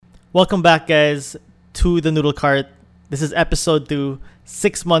Welcome back, guys, to the Noodle Cart. This is episode 2,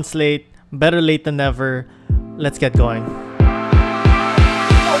 6 months late, better late than never. Let's get going.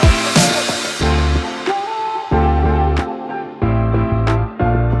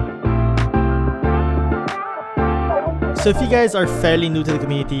 So if you guys are fairly new to the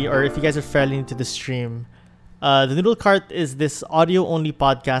community, or if you guys are fairly new to the stream, the Noodle Cart is this audio-only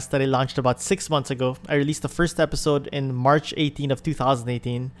podcast that I launched about 6 months ago. I released the first episode in March 18 of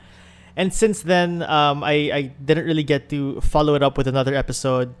 2018. And since then, I didn't really get to follow it up with another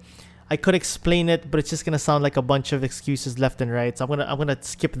episode. I could explain it, but it's just gonna sound like a bunch of excuses left and right. So I'm gonna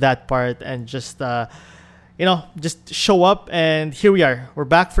skip that part and just just show up. And here we are. We're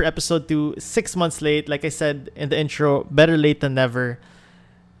back for episode 2, 6 months late. Like I said in the intro, better late than never.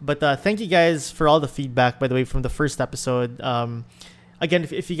 But thank you guys for all the feedback, by the way, from the first episode. Again,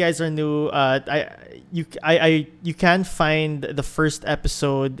 if you guys are new, you can find the first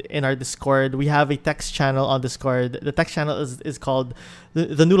episode in our Discord. We have a text channel on Discord. The text channel is called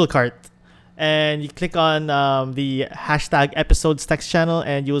the Noodle Cart. And you click on the hashtag episodes text channel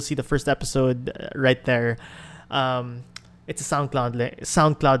and you will see the first episode right there. It's a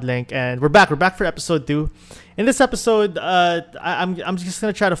SoundCloud link, and we're back for episode 2. In this episode, I'm just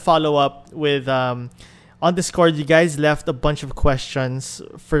gonna try to follow up with on Discord. You guys left a bunch of questions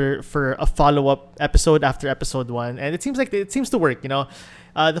for a follow-up episode after episode 1, and it seems to work.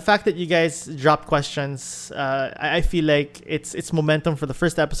 The fact that you guys dropped questions, I feel like it's momentum for the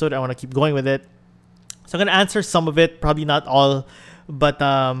first episode. I want to keep going with it, so I'm gonna answer some of it, probably not all, but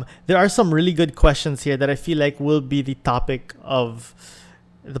there are some really good questions here that I feel like will be the topic of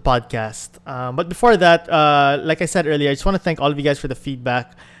the podcast. But before that, like I said earlier, I just want to thank all of you guys for the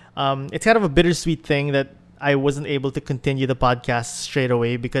feedback. It's kind of a bittersweet thing that I wasn't able to continue the podcast straight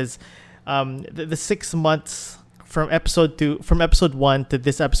away because the 6 months from episode 1 to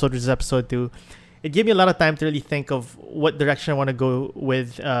this episode, which is episode 2, it gave me a lot of time to really think of what direction I want to go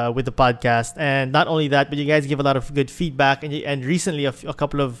with the podcast. And not only that, but you guys give a lot of good feedback. And recently, a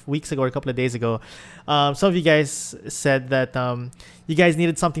couple of weeks ago or a couple of days ago, some of you guys said that you guys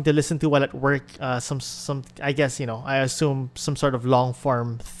needed something to listen to while at work. Some I guess, I assume some sort of long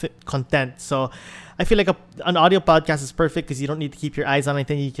form content. So I feel like an audio podcast is perfect because you don't need to keep your eyes on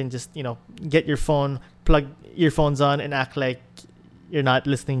anything. You can just, get your phone, plug earphones on, and act like you're not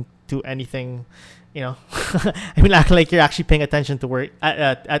listening to anything. Act like you're actually paying attention to work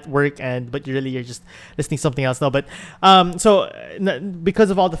at work, but you're just listening to something else. No, but because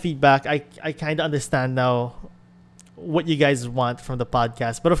of all the feedback, I kind of understand now what you guys want from the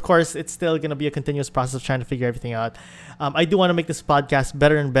podcast. But of course, it's still gonna be a continuous process of trying to figure everything out. I do want to make this podcast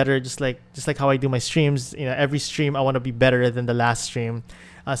better and better, just like how I do my streams. Every stream I want to be better than the last stream.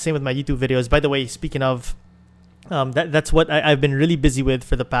 Same with my YouTube videos. By the way, speaking of, that's what I've been really busy with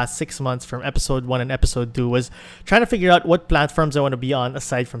for the past 6 months from episode 1 and episode 2, was trying to figure out what platforms I want to be on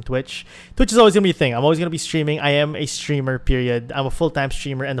aside from Twitch. Twitch is always going to be a thing. I'm always going to be streaming. I am a streamer, period. I'm a full-time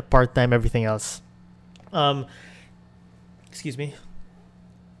streamer and a part-time everything else. Excuse me.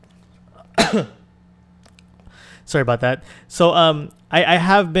 Sorry about that. So I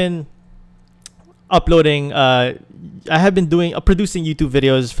have been uploading, I have been producing YouTube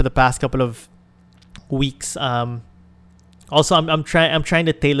videos for the past couple of weeks. Also, I'm trying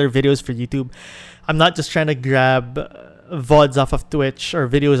to tailor videos for YouTube. I'm not just trying to grab VODs off of Twitch or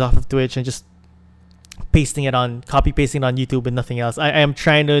videos off of Twitch and just copy pasting it on YouTube and nothing else. I am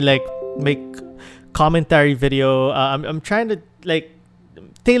trying to make commentary video. I'm trying to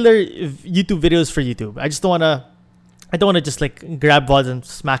tailor YouTube videos for YouTube. I don't want to just grab VODs and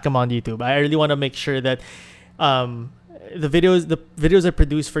smack them on YouTube. I really want to make sure that the videos I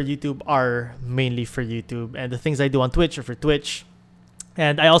produce for YouTube are mainly for YouTube, and the things I do on Twitch are for Twitch.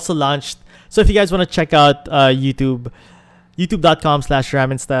 And I also launched, so if you guys want to check out YouTube,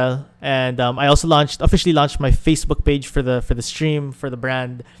 youtube.com/ramenstyle. And I also officially launched my Facebook page for the stream, for the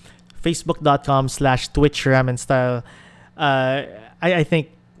brand, facebook.com/twitch_ramenstyle. I think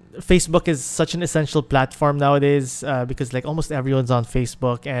Facebook is such an essential platform nowadays because almost everyone's on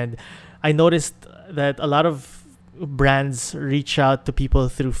Facebook, and I noticed that a lot of brands reach out to people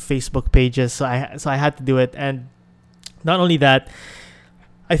through Facebook pages, so I had to do it. And not only that,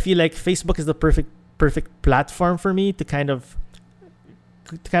 I feel like Facebook is the perfect platform for me to kind of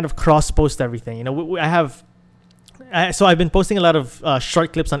cross post everything. So I've been posting a lot of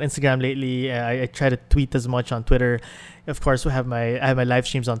short clips on Instagram lately. I try to tweet as much on Twitter. Of course, I have my live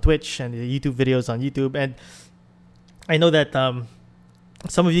streams on Twitch and the YouTube videos on YouTube. And I know that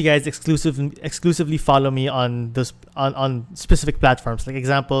some of you guys exclusively follow me on specific platforms. Like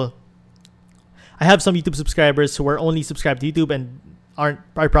example, I have some YouTube subscribers who are only subscribed to YouTube and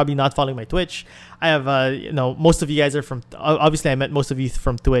are probably not following my Twitch. I have most of you guys are from, obviously I met most of you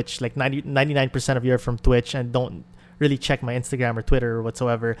from Twitch, like 99% of you are from Twitch and don't really check my Instagram or Twitter or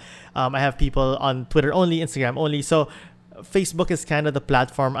whatsoever. I have people on Twitter only, Instagram only. So Facebook is kind of the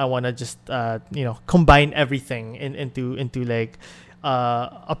platform I want to just combine everything into like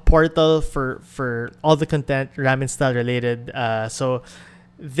a portal for all the content ramen style related. So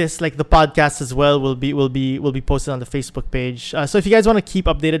this, like the podcast as well, will be posted on the Facebook page. So if you guys want to keep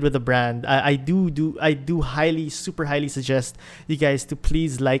updated with the brand, I do super highly suggest you guys to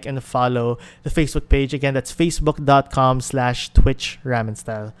please like and follow the Facebook page. Again, that's facebook.com/Twitch Ramen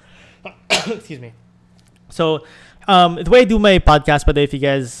Style. Excuse me. So the way I do my podcast, but if you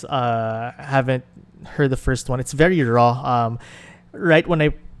guys haven't heard the first one, it's very raw. Right when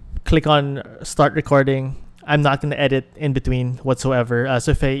I click on start recording, I'm not going to edit in between whatsoever.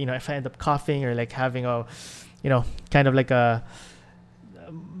 So if I end up coughing or like having a, kind of like a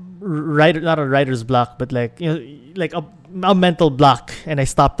not a writer's block, but like, like a mental block, and I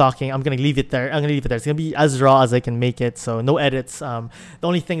stop talking, I'm going to leave it there. It's going to be as raw as I can make it. So no edits. The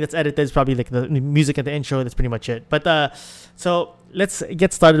only thing that's edited is probably like the music and the intro. That's pretty much it. But, so let's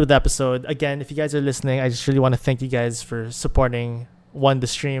get started with the episode. Again, if you guys are listening, I just really want to thank you guys for supporting, one, the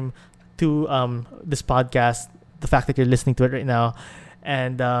stream, two, this podcast, the fact that you're listening to it right now,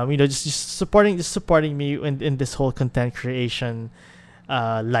 and just supporting me in this whole content creation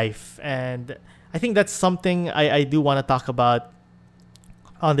life. And I think that's something I do want to talk about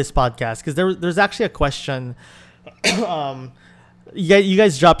on this podcast, because there's actually a question. You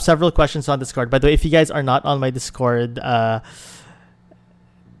guys dropped several questions on Discord. By the way, if you guys are not on my Discord,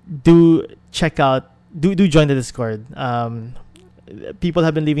 do join the Discord. People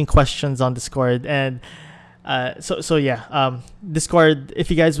have been leaving questions on Discord, and Discord,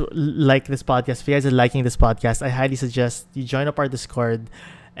 if you guys like this podcast, if you guys are liking this podcast, I highly suggest you join up our Discord,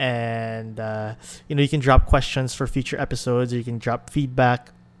 and you can drop questions for future episodes, or you can drop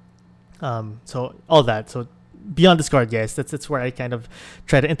feedback, so all that. So be on Discord, guys. That's where I kind of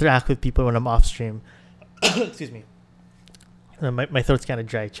try to interact with people when I'm off stream. Excuse me. My throat's kind of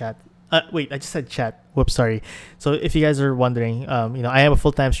dry, chat. Wait, I just said chat. Whoops, sorry. So if you guys are wondering, I am a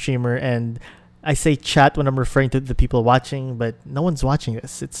full-time streamer, and I say chat when I'm referring to the people watching, but no one's watching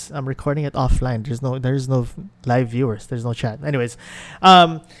this. I'm recording it offline. There's no live viewers. There's no chat. Anyways,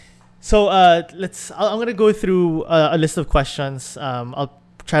 I'm gonna go through a list of questions. I'll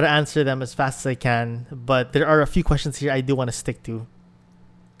try to answer them as fast as I can, but there are a few questions here I do want to stick to.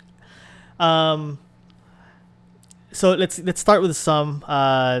 So let's start with some.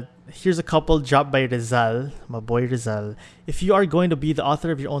 Here's a couple dropped by Rizal, my boy Rizal. If you are going to be the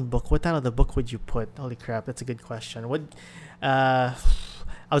author of your own book, what title of the book would you put? Holy crap, that's a good question. I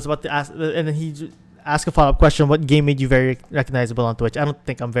was about to ask, and then he asked a follow-up question. What game made you very recognizable on Twitch? I don't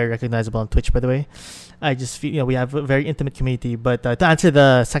think I'm very recognizable on Twitch, by the way. I just feel we have a very intimate community. But to answer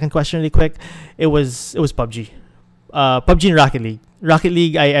the second question really quick, it was PUBG, PUBG and Rocket League. Rocket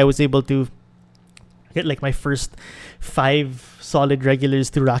League, I was able to get like my first 5 solid regulars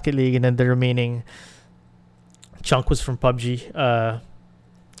through Rocket League, and then the remaining chunk was from PUBG.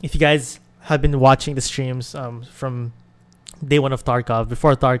 If you guys have been watching the streams from day one of Tarkov,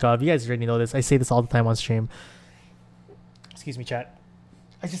 before Tarkov, you guys already know this. I say this all the time on stream. Excuse me, chat.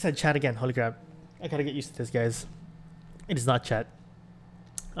 I just said chat again. Holy crap. I gotta get used to this, guys. It is not chat.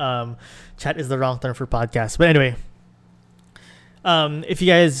 Chat is the wrong term for podcast. But anyway, if you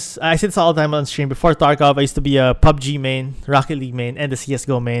guys, I say this all the time on stream. Before Tarkov, I used to be a PUBG main, Rocket League main, and the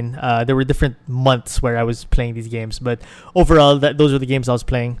CSGO main. There were different months where I was playing these games, but overall, those were the games I was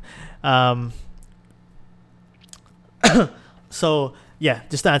playing. So yeah,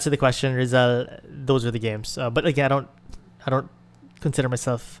 just to answer the question, Rizal, those are the games. But again, I don't consider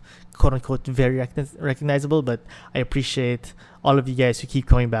myself quote unquote very recognizable, but I appreciate all of you guys who keep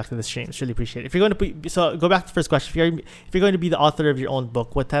coming back to the streams. Really appreciate it. If you're going to so go back to the first question. If you're going to be the author of your own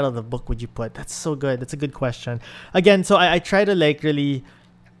book, what title of the book would you put? That's so good. That's a good question. Again, so I try to like really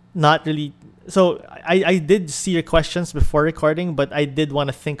not really. So I did see your questions before recording, but I did want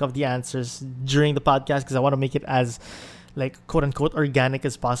to think of the answers during the podcast because I want to make it as like quote unquote organic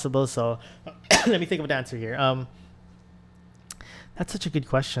as possible. So let me think of an answer here. That's such a good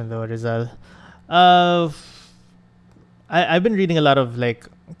question though, Rizal. I've been reading a lot of like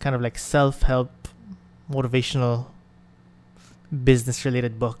kind of like self-help, motivational,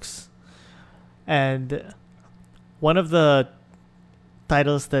 business-related books, and one of the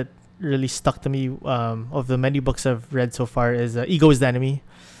titles that really stuck to me of the many books I've read so far is "Ego is the Enemy."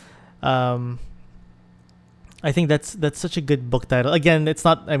 I think that's such a good book title. Again, it's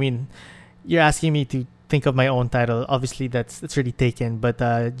not. I mean, you're asking me to think of my own title. Obviously, it's already taken. But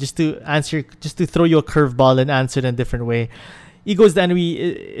just to throw you a curveball and answer it in a different way, Ego is the Enemy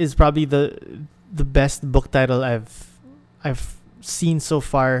is probably the best book title I've seen so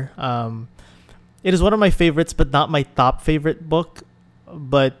far. It is one of my favorites, but not my top favorite book.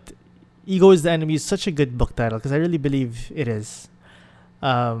 But Ego is the Enemy is such a good book title because I really believe it is.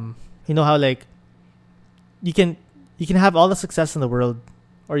 You know how like you can have all the success in the world,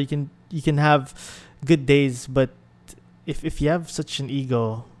 or you can have good days, but if you have such an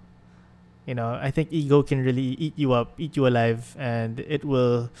ego, I think ego can really eat you up, eat you alive, and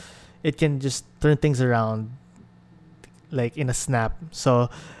it can just turn things around like in a snap. So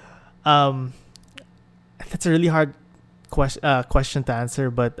that's a really hard question to answer,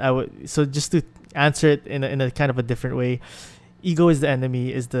 but just to answer it in a kind of a different way, Ego is the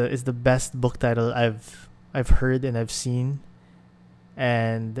Enemy is the best book title I've heard and I've seen,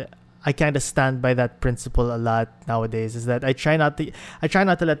 and I kind of stand by that principle a lot nowadays. Is that I try not to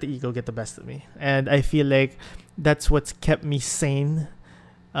let the ego get the best of me, and I feel like that's what's kept me sane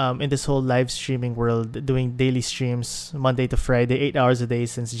in this whole live streaming world, doing daily streams Monday to Friday, 8 hours a day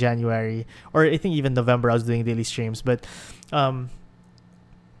since January, or I think even November I was doing daily streams. But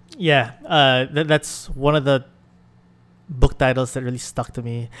that's one of the book titles that really stuck to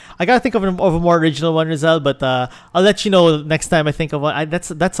me. I gotta think of a more original one, Rizal, but I'll let you know next time I think of one.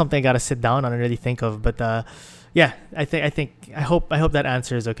 That's something I gotta sit down on and really think of. But I hope that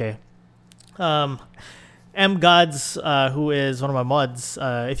answer is okay. M Gods, who is one of my mods,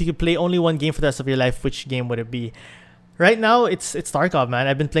 if you could play only one game for the rest of your life, which game would it be? Right now, it's Tarkov, man.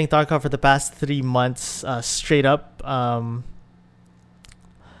 I've been playing Tarkov for the past 3 months, straight up.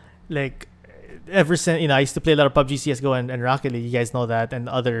 Ever since, I used to play a lot of PUBG, CSGO, and Rocket League. You guys know that, and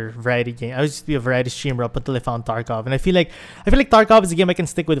other variety games. I used to be a variety streamer up until I found Tarkov, and I feel like Tarkov is a game I can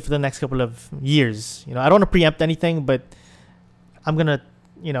stick with for the next couple of years. I don't want to preempt anything, but I'm gonna,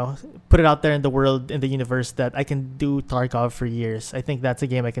 put it out there in the world, in the universe, that I can do Tarkov for years. I think that's a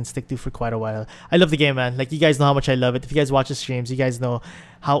game I can stick to for quite a while. I love the game, man. Like, you guys know how much I love it. If you guys watch the streams, you guys know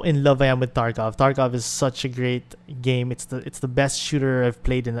how in love I am with Tarkov. Tarkov is such a great game. It's the best shooter I've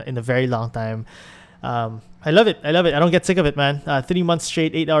played in a very long time. I love it. I don't get sick of it, man. 3 months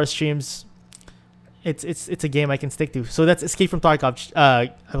straight, 8-hour streams. It's a game I can stick to. So that's Escape from Tarkov.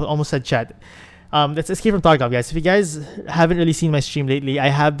 I almost said chat. That's Escape from Tarkov, guys. If you guys haven't really seen my stream lately, I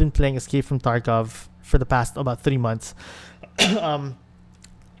have been playing Escape from Tarkov for the past about 3 months.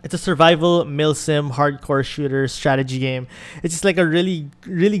 It's a survival, milsim, hardcore shooter, strategy game. It's just like a really,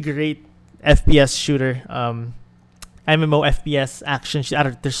 really great FPS shooter. MMO, FPS, action.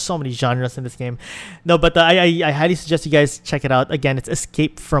 There's so many genres in this game. No, but I highly suggest you guys check it out. Again, it's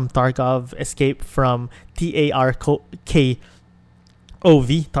Escape from Tarkov. Escape from Tarkov.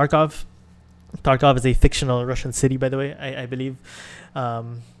 Tarkov. Tarkov is a fictional Russian city, by the way, I believe.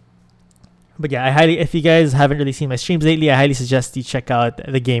 But yeah, if you guys haven't really seen my streams lately, I highly suggest you check out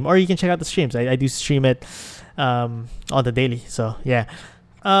the game, or you can check out the streams. I do stream it on the daily. So yeah.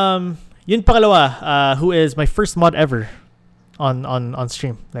 Yun pangalawa, who is my first mod ever on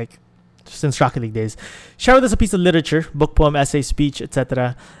stream, like since Rocket League days. Share with us a piece of literature, book, poem, essay, speech,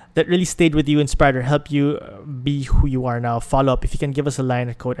 etc. that really stayed with you, inspired, or helped you be who you are now. Follow up if you can give us a line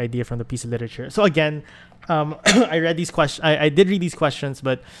or quote idea from the piece of literature. So again, I read these questions. I did read these questions,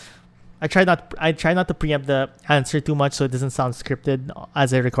 but I try not to preempt the answer too much so it doesn't sound scripted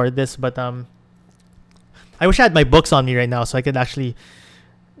as I record this. But I wish I had my books on me right now so I could actually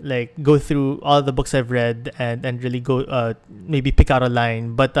like go through all the books I've read and really go maybe pick out a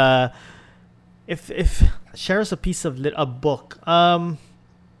line. But if share us a piece of a book.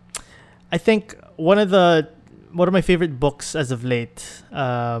 I think one of my favorite books as of late,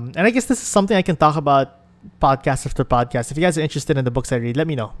 and I guess this is something I can talk about podcast after podcast. If you guys are interested in the books I read, let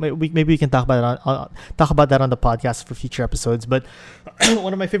me know. Maybe we can talk about that on the podcast for future episodes. But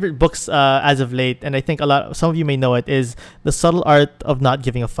one of my favorite books as of late, and I think some of you may know it, is The Subtle Art of Not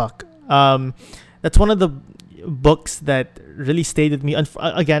Giving a Fuck. That's one of the books that really stayed with me.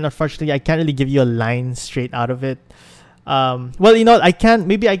 Again, unfortunately, I can't really give you a line straight out of it. I can.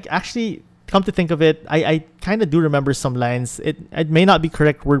 Maybe I actually, come to think of it, I kind of do remember some lines. It may not be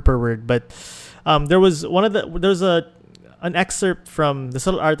correct word per word, but there was an excerpt from The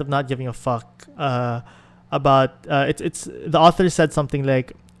Subtle Art of Not Giving a Fuck about it's the author said something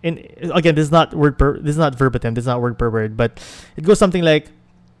like, this is not verbatim, this is not word per word, but it goes something like,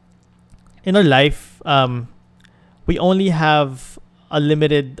 in our life, we only have a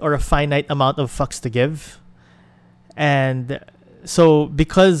limited or a finite amount of fucks to give. And so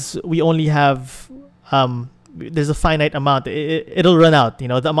because we only have there's a finite amount. It'll run out.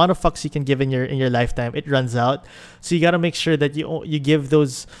 The amount of fucks you can give in your lifetime, it runs out. So you got to make sure that you give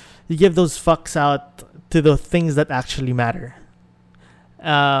those fucks out to the things that actually matter.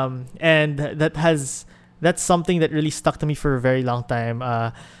 And that's something that really stuck to me for a very long time.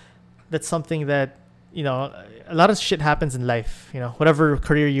 That's something that, a lot of shit happens in life. Whatever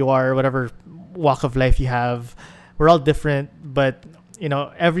career you are, whatever walk of life you have, we're all different, but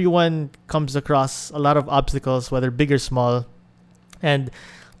everyone comes across a lot of obstacles, whether big or small. And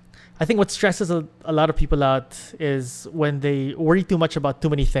I think what stresses a lot of people out is when they worry too much about too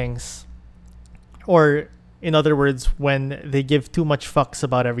many things, or in other words, when they give too much fucks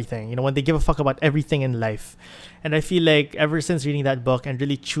about everything, when they give a fuck about everything in life. And I feel like ever since reading that book and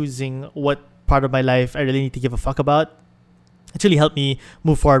really choosing what part of my life I really need to give a fuck about, it really helped me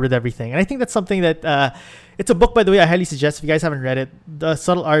move forward with everything. And I think that's something that, it's a book, by the way, I highly suggest if you guys haven't read it. The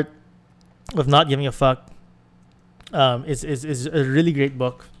Subtle Art of Not Giving a Fuck is a really great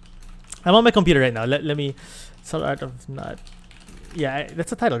book. I'm on my computer right now. Let me, Subtle Art of Not, that's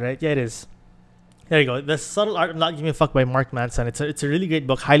the title, right? Yeah, it is. There you go. The Subtle Art of Not Giving a Fuck by Mark Manson. It's a really great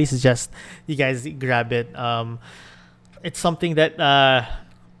book. Highly suggest you guys grab it. It's something that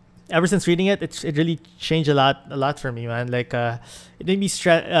ever since reading it, it really changed a lot for me, man. Like it made me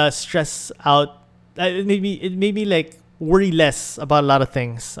stress out. It made me like worry less about a lot of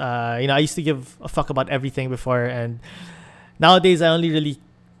things. I used to give a fuck about everything before, and nowadays I only really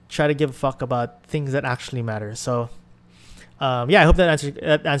try to give a fuck about things that actually matter. So. I hope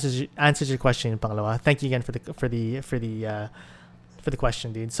that answers your question, Pangalawa. Thank you again for the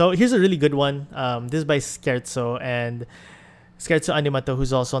question, dude. So here's a really good one. This is by Scherzo and Scherzo Animato,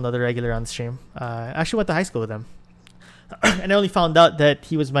 who's also another regular on the stream. I actually went to high school with him, and I only found out that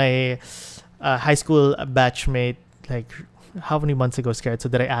he was my high school batchmate. Like, how many months ago,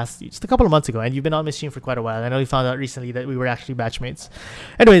 Scherzo, did I ask you? Just a couple of months ago, and you've been on my stream for quite a while. And I only found out recently that we were actually batchmates.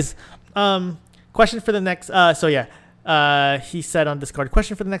 Anyways, question for the next. He said on Discord,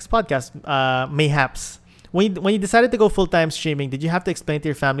 question for the next podcast, mayhaps. When you decided to go full-time streaming, did you have to explain to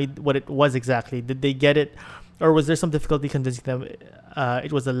your family what it was exactly? Did they get it? Or was there some difficulty convincing them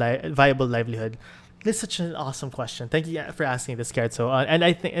it was a viable livelihood? This is such an awesome question. Thank you for asking this, Scherzo.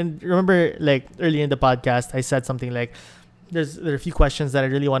 And remember, like, earlier in the podcast, I said something like, there are a few questions that I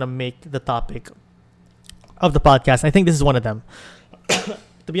really want to make the topic of the podcast. I think this is one of them.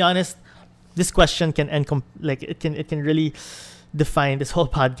 To be honest, this question can it can really define this whole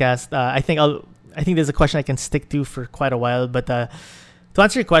podcast. I think there's a question I can stick to for quite a while. But to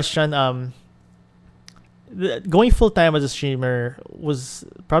answer your question, going full time as a streamer was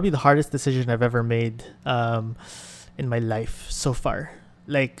probably the hardest decision I've ever made in my life so far.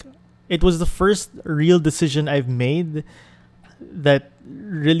 Like, it was the first real decision I've made that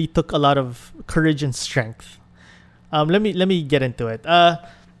really took a lot of courage and strength. Let me get into it.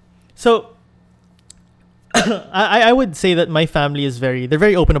 So I would say that my family they're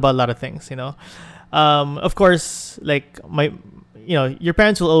very open about a lot of things, of course, like your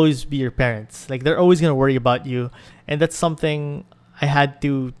parents will always be your parents. Like, they're always going to worry about you. And that's something I had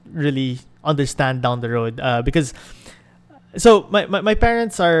to really understand down the road, because so my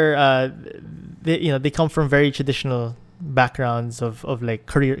parents are, they come from very traditional backgrounds of like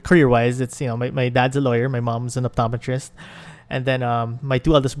career wise. It's, my dad's a lawyer, my mom's an optometrist. And then my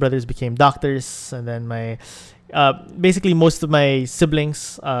two eldest brothers became doctors. And then basically most of my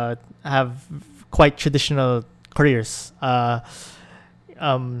siblings have quite traditional careers.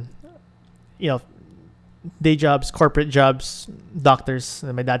 Day jobs, corporate jobs, doctors.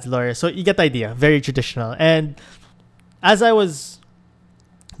 And my dad's a lawyer. So you get the idea. Very traditional. And as I was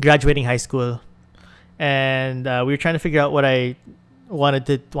graduating high school, and we were trying to figure out what I wanted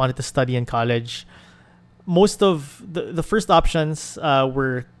to study in college, most of the first options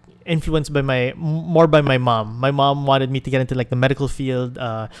were influenced by more by my mom. My mom wanted me to get into like the medical field,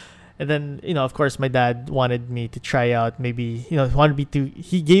 and then of course my dad wanted me to try out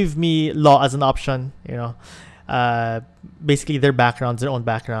he gave me law as an option. Basically their own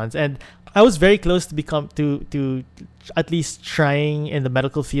backgrounds, and I was very close to at least trying in the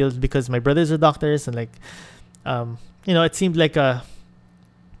medical field because my brothers are doctors, and it seemed like a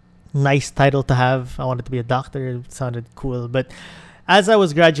nice title to have. I wanted to be a doctor. It sounded cool. But as I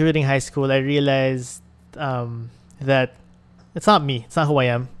was graduating high school, I realized that it's not me. It's not who I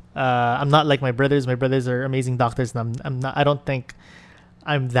am. I'm not like my brothers. My brothers are amazing doctors, and I'm not. I don't think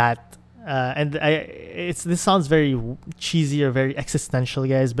I'm that. This sounds very cheesy or very existential,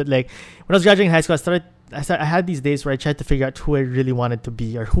 guys. But like when I was graduating high school, I had these days where I tried to figure out who I really wanted to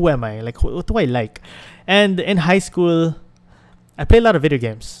be, or who am I? Like, what do I like? And in high school, I played a lot of video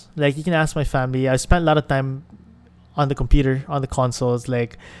games. Like, you can ask my family. I spent a lot of time on the computer, on the consoles,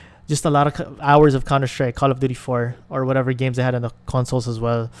 like just a lot of hours of Counter-Strike, Call of Duty 4, or whatever games I had on the consoles as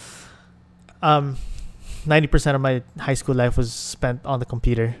well. 90% of my high school life was spent on the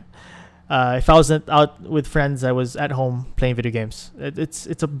computer. If I wasn't out with friends, I was at home playing video games.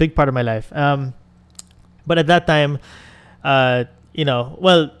 It's a big part of my life. But at that time,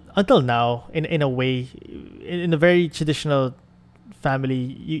 well, until now, in a way, in a very traditional family,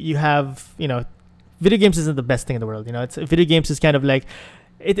 you have, video games isn't the best thing in the world. Video games is kind of like,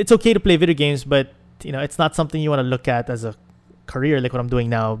 it's okay to play video games, but it's not something you want to look at as a career like what I'm doing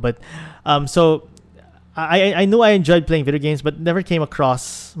now. But so I knew I enjoyed playing video games, but never came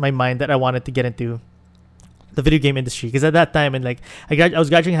across my mind that I wanted to get into the video game industry. Because at that time, and like I was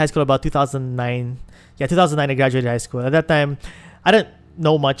graduating high school about 2009. Yeah, 2009 I graduated high school. At that time, I didn't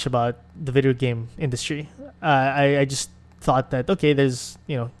know much about the video game industry. I just thought that, okay, there's,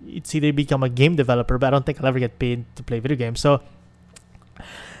 it's either become a game developer, but I don't think I'll ever get paid to play video games. So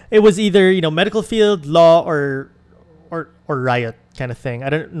it was either, medical field, law, or riot kind of thing. I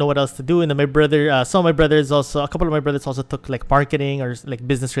don't know what else to do. And then my brother, a couple of my brothers also took like marketing or like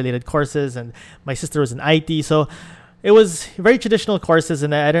business related courses, and my sister was in IT. So it was very traditional courses,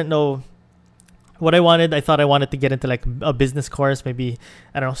 and I didn't know what I wanted. I thought I wanted to get into like a business course, maybe,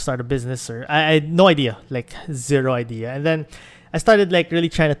 I don't know, start a business, or I had no idea, like zero idea. And then I started like really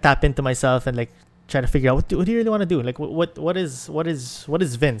trying to tap into myself and like try to figure out what do you really want to do? Like what is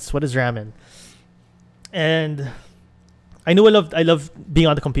Vince? What is ramen? And I knew I loved being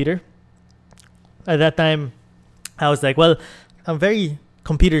on the computer. At that time, I was like, well, I'm very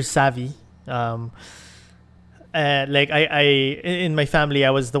computer savvy. And like I in my family,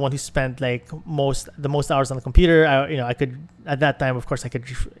 I was the one who spent like the most hours on the computer. I could, at that time, of course, I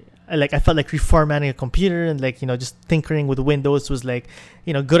felt like reformatting a computer, and like, just tinkering with Windows was like,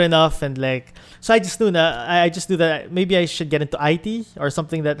 good enough. And like, so I just knew that maybe I should get into IT or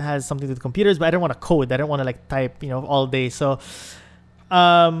something that has something to do with computers, but I didn't want to code. I didn't want to like type, all day. So,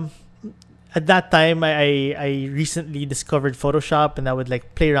 at that time, I recently discovered Photoshop, and I would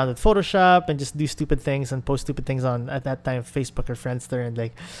like play around with Photoshop and just do stupid things and post stupid things on, at that time, Facebook or Friendster, and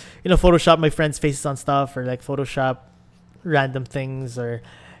like, Photoshop my friends' faces on stuff, or like Photoshop random things, or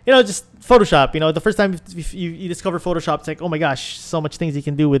just Photoshop. The first time you discover Photoshop, it's like, oh my gosh, so much things you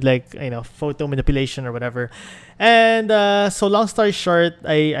can do with like, photo manipulation or whatever. And so long story short,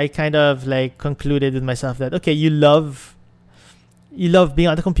 I kind of like concluded with myself that, okay, you love being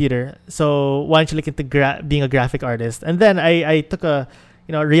on the computer, so why don't you look into being a graphic artist? And then I took a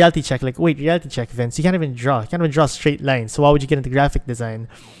reality check. Like, wait, reality check, Vince, you can't even draw straight lines, so why would you get into graphic design?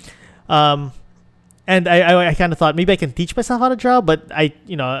 And I kind of thought maybe I can teach myself how to draw, but I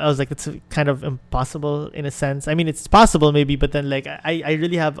was like, it's kind of impossible in a sense. I mean, it's possible maybe, but then like I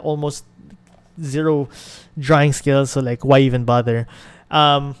really have almost zero drawing skills, so like why even bother?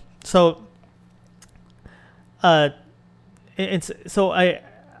 So I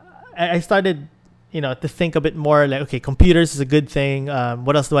started, to think a bit more like, okay, computers is a good thing.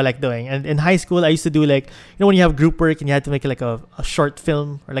 What else do I like doing? And in high school, I used to do like, when you have group work and you had to make like a short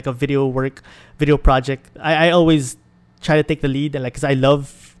film or like a video project. I always try to take the lead, and like, cause I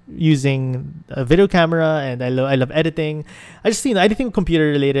love using a video camera, and I love editing. I just, anything computer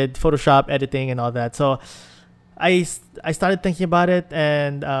related, Photoshop, editing, and all that. So I started thinking about it,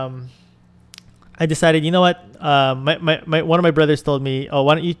 and I decided, what? One of my brothers told me, oh,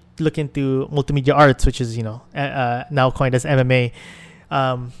 why don't you look into multimedia arts, which is, now coined as MMA.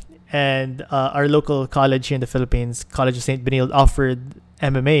 And our local college here in the Philippines, College of St. Benilde, offered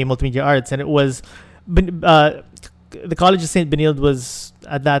MMA, multimedia arts, and it was, the College of St. Benilde was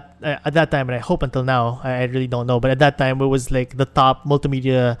at that time, and I hope until now, I really don't know, but at that time it was like the top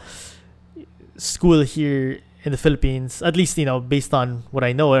multimedia school here in the Philippines, at least, based on what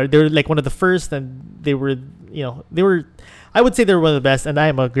I know. They were like one of the first, and they were, I would say they were one of the best. And I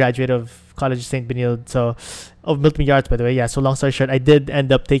am a graduate of College of St. Benilde, so of multimedia arts, by the way. Yeah. So long story short, I did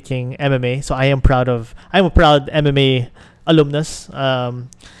end up taking MMA. So I'm a proud MMA alumnus. I'm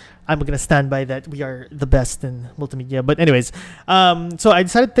gonna stand by that. We are the best in multimedia. But anyways, so I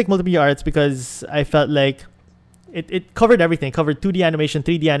decided to take multimedia arts because I felt like it covered everything. It covered 2D animation,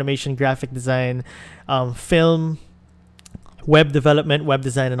 3D animation, graphic design, film, web development, web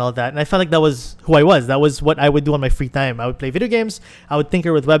design, and all that. And I felt like that was who I was. That was what I would do on my free time. I would play video games. I would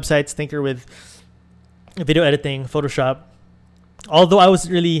tinker with websites, tinker with video editing, Photoshop. Although I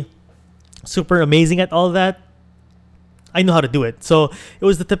wasn't really super amazing at all that, I know how to do it. So it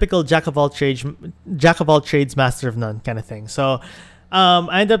was the typical jack of all trades, master of none kind of thing. So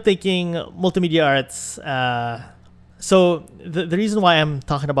I ended up taking multimedia arts. So the reason why I'm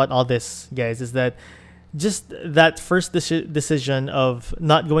talking about all this, guys, is that just that first decision of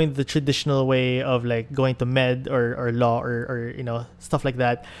not going the traditional way of like going to med or law or stuff like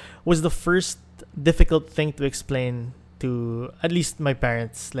that was the first difficult thing to explain to at least my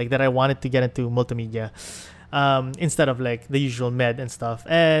parents, like that I wanted to get into multimedia instead of like the usual med and stuff.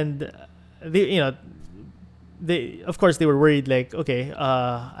 And they of course they were worried, like, okay,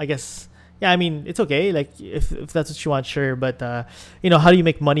 I guess, yeah, I mean, it's okay, like if that's what you want, sure, but how do you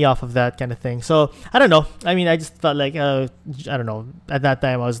make money off of that kind of thing? So I don't know, I mean, I just felt like I don't know, at that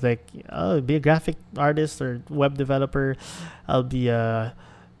time I was like, oh, be a graphic artist or web developer. I'll be a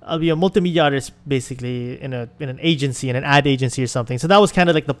multimedia artist, basically, in an agency, in an ad agency or something. So that was kind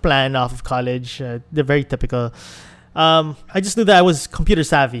of like the plan off of college. They're very typical. I just knew that I was computer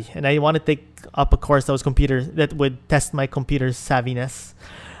savvy, and I wanted to take up a course that would test my computer savviness.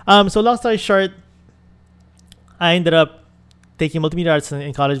 So long story short, I ended up taking multimedia arts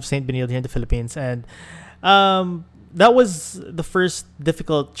in College of St. Benilde here in the Philippines, and that was the first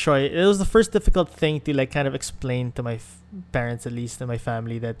difficult choice. It was the first difficult thing to like kind of explain to my parents, at least, and my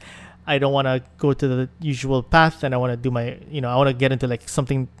family, that I don't want to go to the usual path, and I want to do I want to get into like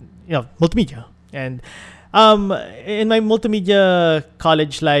something, multimedia. And in my multimedia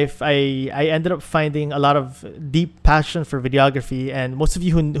college life, I ended up finding a lot of deep passion for videography. And most of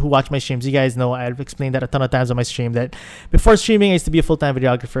you who watch my streams, you guys know I've explained that a ton of times on my stream, that before streaming I used to be a full-time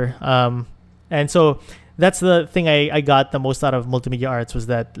videographer. And so that's the thing I got the most out of multimedia arts, was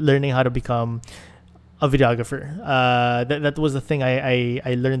that learning how to become a videographer. That was the thing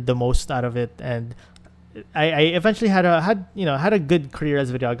I learned the most out of it, and I eventually had a good career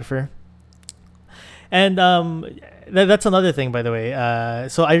as a videographer. And that's another thing, by the way.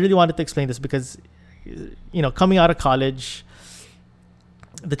 So I really wanted to explain this because, coming out of college,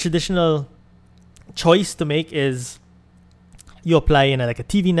 the traditional choice to make is you apply in a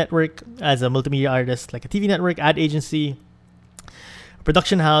TV network as a multimedia artist, like a TV network, ad agency,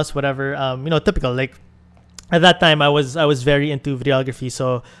 production house, whatever. Typical. Like at that time, I was very into videography,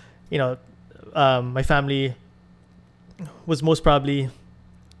 so my family was most probably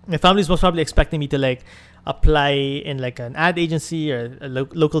expecting me to like apply in like an ad agency or a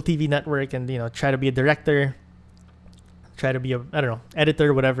local TV network, and try to be a director, try to be a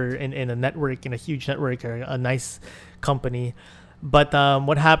editor, whatever, in a network, in a huge network or a nice company. But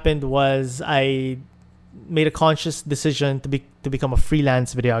what happened was I made a conscious decision to become a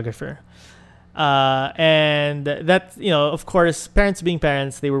freelance videographer. And that, of course, parents being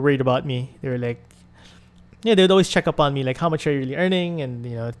parents, they were worried about me. They were like, they would always check up on me, like, how much are you really earning?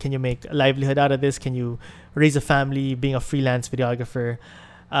 And, can you make a livelihood out of this? Can you raise a family being a freelance videographer?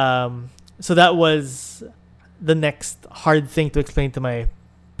 So that was the next hard thing to explain to my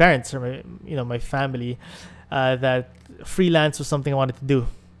parents or my family, that freelance was something I wanted to do.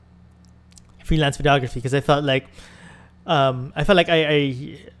 Freelance videography, because I felt like I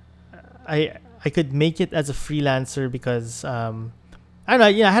could make it as a freelancer because I don't know,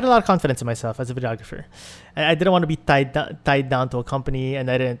 I had a lot of confidence in myself as a videographer, and I didn't want to be tied down to a company, and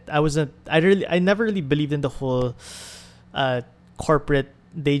I never really believed in the whole corporate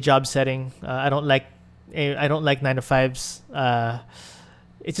day job setting. I don't like 9 to 5s.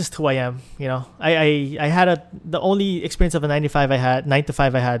 It's just who I am, I had the only experience of a 9 to 5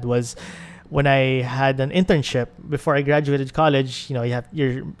 I had was when I had an internship before I graduated college.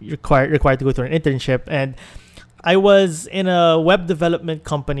 You're required to go through an internship, and I was in a web development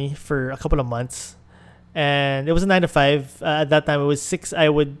company for a couple of months, and it was a 9 to 5. At that time, it was 6.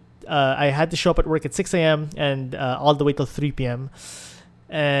 I had to show up at work at 6 a.m. and all the way till 3 p.m.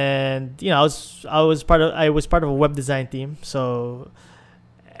 And I was part of a web design team. So,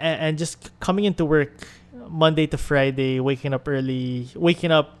 and just coming into work Monday to Friday, waking up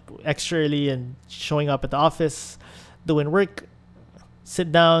extra early, and showing up at the office, doing work.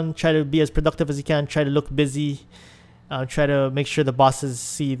 Sit down, try to be as productive as you can, try to look busy, try to make sure the bosses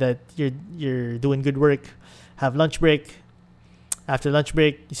see that you're doing good work. Have lunch break. After lunch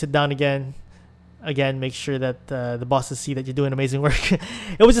break, you sit down again, make sure that the bosses see that you're doing amazing work. It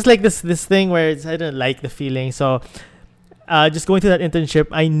was just like this thing where I didn't like the feeling. So just going through that internship,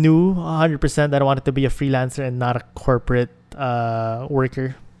 I knew 100% that I wanted to be a freelancer and not a corporate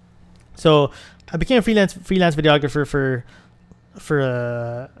worker. So I became a freelance videographer for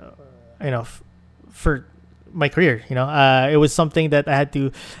my career. It was something that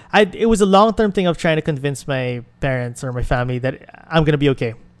it was a long-term thing of trying to convince my parents or my family that I'm gonna be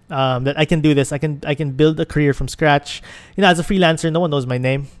okay. that I can do this. I can build a career from scratch. As a freelancer, no one knows my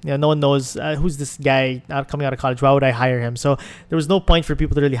name. No one knows who's this guy coming out of college. Why would I hire him? So there was no point for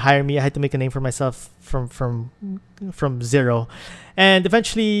people to really hire me. I had to make a name for myself from zero. And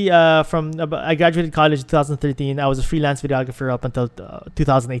eventually, I graduated college in 2013. I was a freelance videographer up until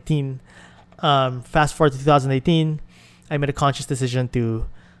 2018. Fast forward to 2018, I made a conscious decision to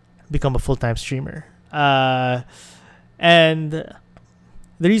become a full-time streamer. And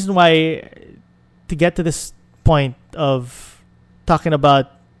the reason why, to get to this point of talking about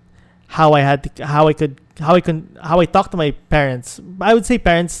how I talk to my parents, I would say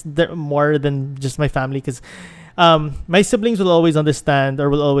parents more than just my family, because my siblings will always understand or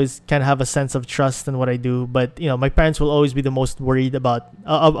will always kind of have a sense of trust in what I do, but my parents will always be the most worried about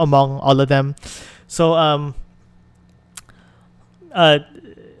among all of them. So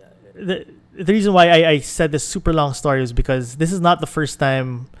the reason why I said this super long story is because this is not the first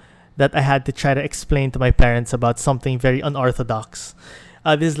time that I had to try to explain to my parents about something very unorthodox.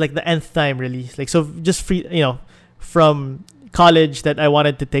 This is like the nth time, really. Like, so just from college, that I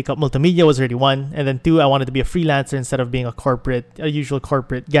wanted to take up multimedia was already one, and then two, I wanted to be a freelancer instead of being a usual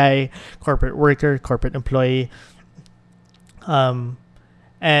corporate guy, corporate worker, corporate employee. It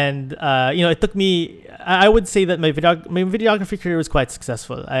took me. I would say that my videography career was quite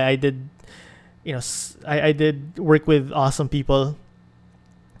successful. I did work with awesome people.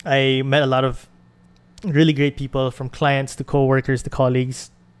 I met a lot of really great people, from clients to co-workers to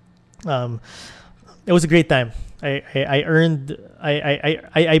colleagues. It was a great time.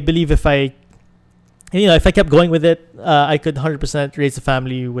 I believe if I kept going with it, I could 100% raise a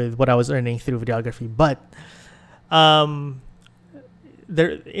family with what I was earning through videography. But about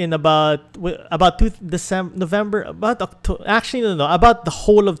the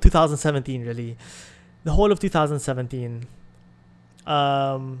whole of 2017, really, the whole of 2017.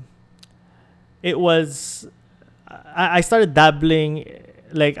 It was, I started dabbling,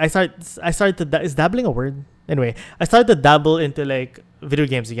 like I started to, is dabbling a word? Anyway, I started to dabble into like video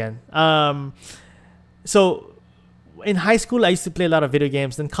games again. So in high school, I used to play a lot of video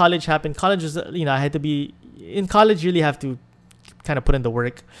games. Then college happened. College was, I had to be in college. You really have to kind of put in the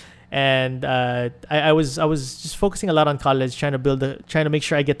work, and I was just focusing a lot on college, trying to make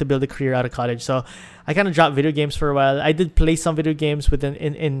sure I get to build a career out of college. So I kind of dropped video games for a while. I did play some video games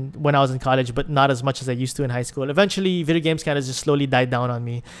in when I was in college, but not as much as I used to in high school. Eventually, video games kind of just slowly died down on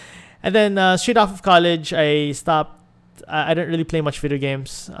me, and then straight off of college, I stopped. I didn't really play much video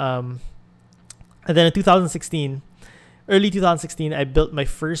games. And then in early 2016, I built my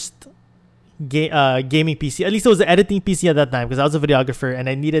first gaming PC. At least it was an editing PC at that time, because I was a videographer and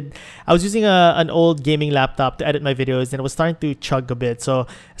I was using an old gaming laptop to edit my videos, and it was starting to chug a bit. So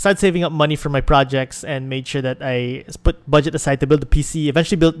I started saving up money for my projects and made sure that I put budget aside to build the PC.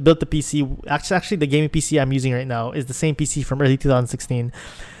 Eventually built the PC. Actually, the gaming PC I'm using right now is the same PC from early 2016.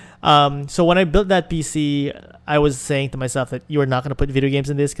 So when I built that PC, I was saying to myself that you are not going to put video games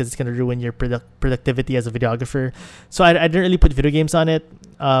in this because it's going to ruin your productivity as a videographer. So I didn't really put video games on it.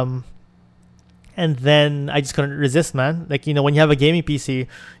 And then I just couldn't resist, man. Like, when you have a gaming PC, you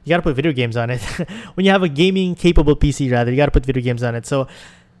got to put video games on it. When you have a gaming capable PC, rather, you got to put video games on it. So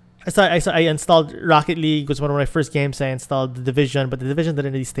I installed Rocket League. Was one of my first games. I installed The Division, but The Division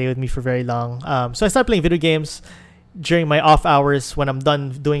didn't really stay with me for very long. So I started playing video games during my off hours when I'm done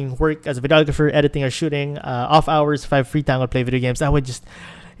doing work as a videographer, editing or shooting. Off hours, if I have free time, I would play video games.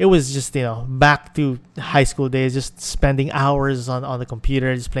 It was just, back to high school days, just spending hours on the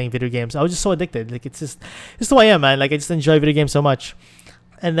computer, just playing video games. I was just so addicted. Like, it's who I am, man. Like, I just enjoy video games so much.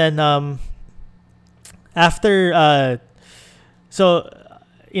 And then after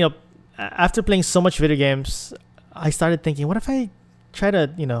playing so much video games, I started thinking, what if I try to,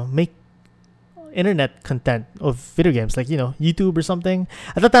 make internet content of video games, like, YouTube or something.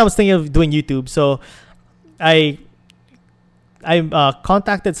 At that time, I was thinking of doing YouTube. So I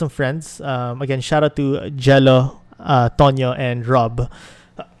contacted some friends. Again, shout out to Jello, Tonyo, and Rob.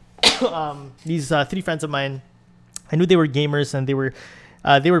 These three friends of mine, I knew they were gamers, and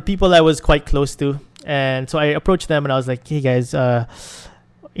they were people I was quite close to. And so I approached them and I was like, hey guys, all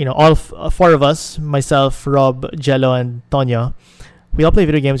four of us, myself, Rob, Jello, and Tonyo, we all play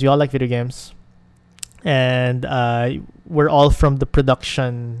video games. We all like video games. And we're all from the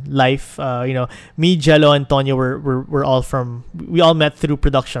production life. Me, Jello, and Tonyo we're all we all met through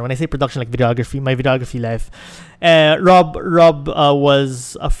production. When I say production, like videography, my videography life. Rob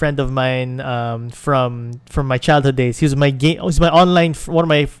was a friend of mine from my childhood days. He was one of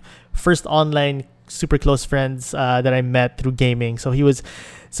my first online super close friends that I met through gaming.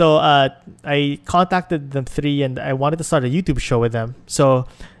 I contacted them three, and I wanted to start a YouTube show with them. So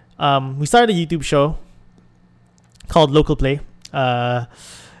we started a YouTube show called Local Play.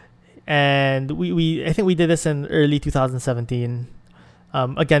 And we I think we did this in early 2017.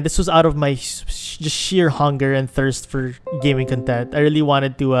 Again, this was out of my just sheer hunger and thirst for gaming content. I really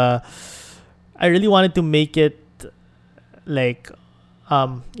wanted to make it like,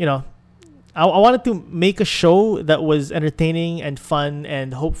 I wanted to make a show that was entertaining and fun,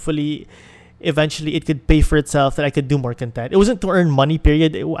 and hopefully eventually it could pay for itself, that I could do more content. It wasn't to earn money,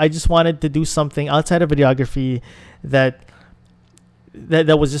 period. I just wanted to do something outside of videography that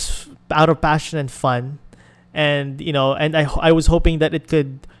was just out of passion and fun. And I was hoping that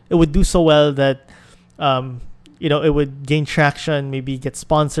it would do so well that it would gain traction, maybe get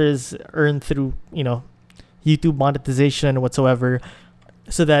sponsors, earn through YouTube monetization whatsoever,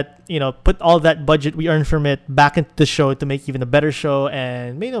 so that put all that budget we earn from it back into the show to make even a better show.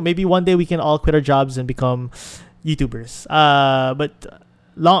 And maybe one day we can all quit our jobs and become YouTubers. But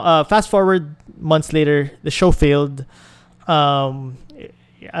fast forward months later, the show failed.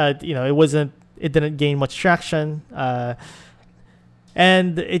 It didn't gain much traction,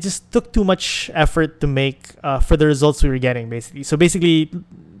 and it just took too much effort to make for the results we were getting, basically. So basically,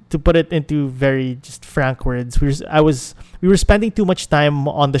 to put it into very just frank words, we were spending too much time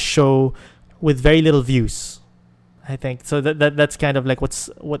on the show with very little views, I think. So that's kind of like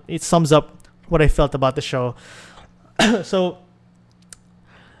what it sums up what I felt about the show. So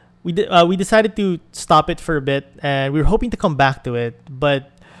we decided to stop it for a bit, and we were hoping to come back to it, but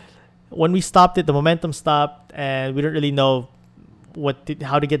when we stopped it, the momentum stopped, and we didn't really know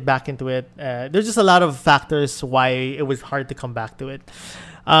how to get back into it. There's just a lot of factors why it was hard to come back to it.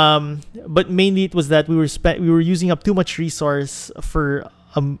 But mainly it was that we were using up too much resource for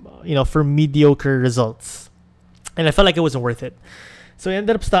mediocre results, and I felt like it wasn't worth it. So we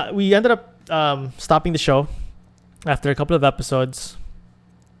ended up stopping the show after a couple of episodes.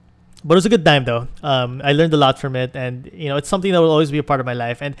 But it was a good time, though. I learned a lot from it, and it's something that will always be a part of my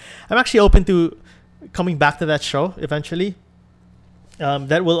life. And I'm actually open to coming back to that show eventually.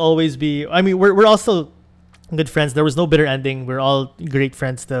 That will always be. I mean, we're all still good friends. There was no bitter ending. We're all great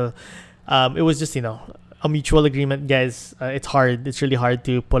friends still. It was just a mutual agreement, guys. It's hard. It's really hard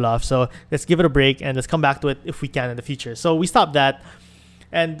to pull off. So let's give it a break and let's come back to it if we can in the future. So we stopped that,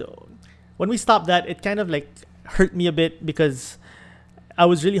 and when we stopped that, it kind of like hurt me a bit, because I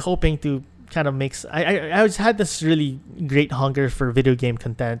was really hoping to kind of make. I just had this really great hunger for video game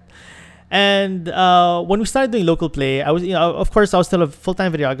content, and when we started doing Local Play, I was, of course, I was still a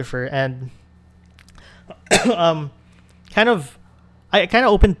full-time videographer, and I kind of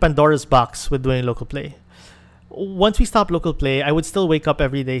opened Pandora's box with doing Local Play. Once we stopped Local Play, I would still wake up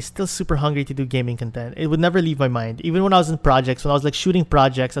every day, still super hungry to do gaming content. It would never leave my mind. Even when I was in projects, when I was like shooting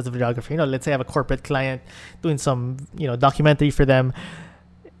projects as a videographer, let's say I have a corporate client doing some, documentary for them.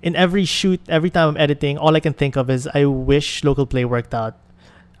 In every shoot, every time I'm editing, all I can think of is, I wish Local Play worked out.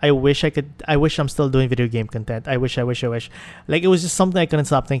 I wish I'm still doing video game content. I wish. Like, it was just something I couldn't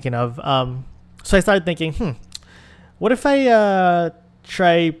stop thinking of. So I started thinking, what if I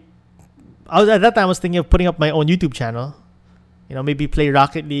try... At that time, I was thinking of putting up my own YouTube channel. Maybe play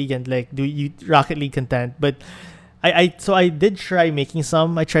Rocket League and like do Rocket League content. But so I did try making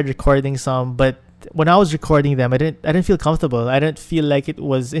some. I tried recording some, but when I was recording them, I didn't feel comfortable. I didn't feel like it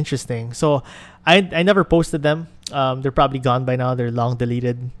was interesting. So I never posted them. They're probably gone by now. They're long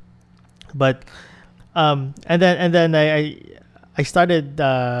deleted. But and then I started.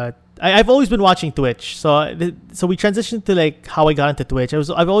 I've always been watching Twitch, so we transitioned to like how I got into Twitch.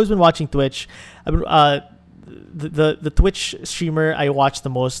 I've always been watching Twitch. The Twitch streamer I watched the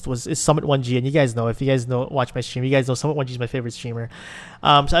most is Summit1G, and you guys know, if you guys watch my stream, you guys know Summit1G is my favorite streamer.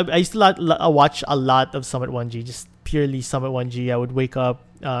 So I used to watch a lot of Summit1G, just purely Summit1G. I would wake up,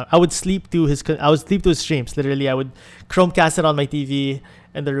 I would sleep to his streams. Literally, I would Chromecast it on my TV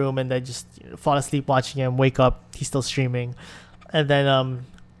in the room, and I just fall asleep watching him. Wake up, he's still streaming, and then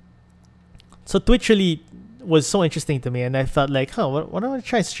so Twitch really was so interesting to me, and I felt like, why don't I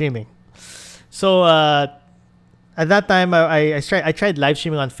try streaming? So at that time, I tried live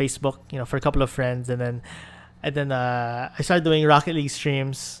streaming on Facebook, for a couple of friends, and then I started doing Rocket League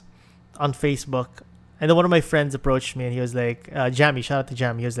streams on Facebook. And then one of my friends approached me, and he was like, Jamie, shout out to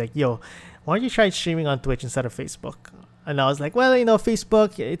Jamie. He was like, yo, why don't you try streaming on Twitch instead of Facebook? And I was like, well,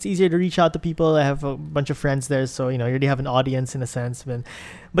 Facebook, it's easier to reach out to people. I have a bunch of friends there, so, you already have an audience in a sense.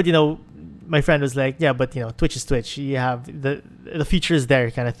 But my friend was like, yeah, but, Twitch is Twitch. You have the feature is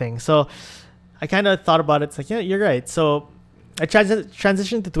there, kind of thing. So I kind of thought about it. It's like, yeah, you're right. So I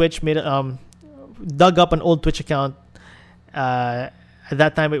transitioned to Twitch, dug up an old Twitch account. At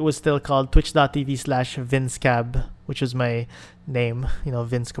that time, it was still called twitch.tv/VinceCab which was my name,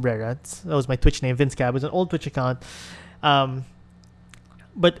 Vince Cabrera. That was my Twitch name, Vince Cab. It was an old Twitch account.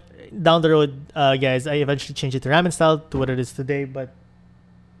 But down the road, guys, I eventually changed it to Ramen Style to what it is today. But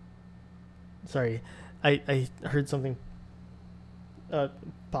sorry, I heard something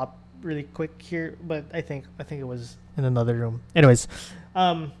pop really quick here, but I think it was in another room. Anyways,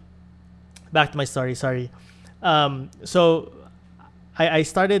 back to my story. Sorry. So I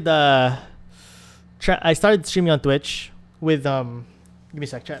started I started streaming on Twitch with give me a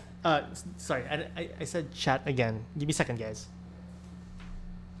sec, chat. Sorry, I said chat again. Give me a second, guys.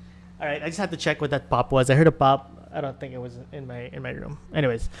 All right, I just had to check what that pop was. I heard a pop. I don't think it was in my room.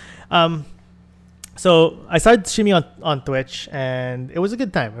 Anyways, so I started streaming on Twitch, and it was a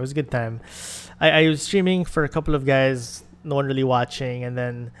good time. I was streaming for a couple of guys, no one really watching, and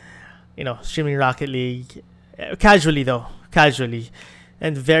then streaming Rocket League casually,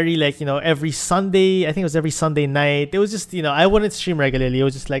 and very every Sunday. I think it was every Sunday night. It was just I wouldn't stream regularly. It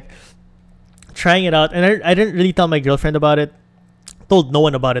was just like trying it out, and I didn't really tell my girlfriend about it. Told no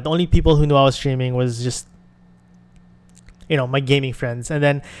one about it. The only people who knew I was streaming was just my gaming friends. And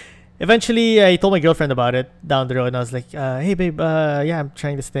then eventually I told my girlfriend about it down the road, and I was like, hey babe, yeah, I'm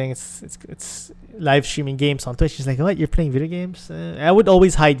trying this thing. It's live streaming games on Twitch. She's like, what, you're playing video games? I would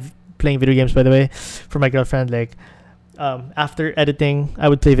always hide playing video games, by the way, from my girlfriend. Like after editing, I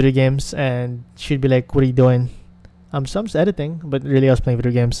would play video games, and she'd be like, what are you doing? I'm just editing, but really I was playing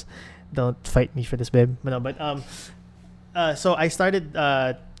video games. Don't fight me for this, babe. So I started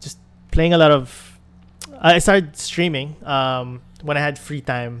just playing a lot of. I started streaming when I had free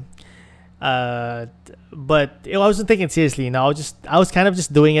time, but I wasn't taking it seriously. I was kind of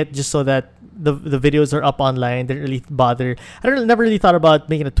just doing it just so that the videos are up online. Didn't really bother. Never really thought about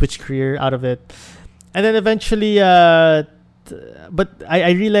making a Twitch career out of it. And then eventually, but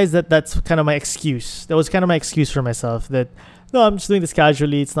I realized that that's kind of my excuse. That was kind of my excuse for myself. That no, I'm just doing this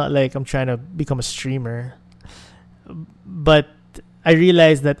casually. It's not like I'm trying to become a streamer. But I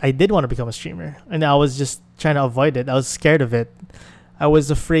realized that I did want to become a streamer, and I was just trying to avoid it. I was scared of it. I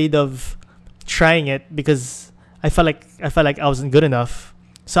was afraid of trying it because I felt like I wasn't good enough.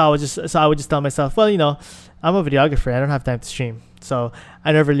 So I would just tell myself, well, I'm a videographer. I don't have time to stream. So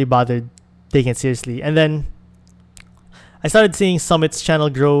I never really bothered taking it seriously. And then I started seeing Summit's channel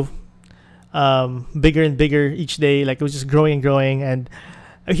grow bigger and bigger each day. Like it was just growing and growing, and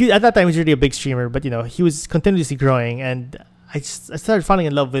at that time he was really a big streamer, but he was continuously growing, and I started falling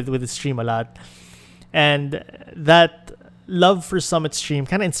in love with the stream a lot. And that love for Summit stream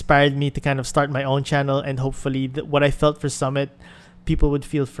kind of inspired me to kind of start my own channel, and hopefully what I felt for Summit, people would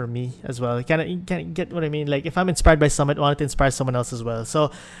feel for me as well. You kind of get what I mean? Like if I'm inspired by Summit, I wanted to inspire someone else as well.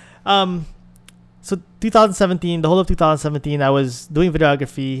 So 2017, the whole of 2017, I was doing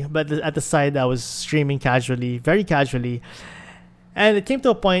videography, but at the side I was streaming casually, very casually. And it came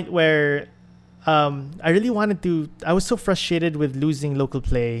to a point where I really wanted to. I was so frustrated with losing local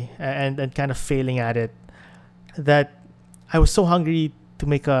play and kind of failing at it, that I was so hungry to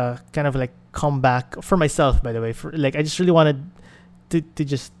make a kind of like comeback for myself. By the way, I just really wanted to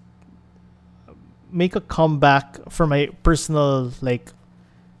just make a comeback for my personal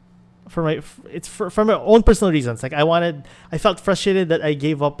for my own personal reasons. Like I felt frustrated that I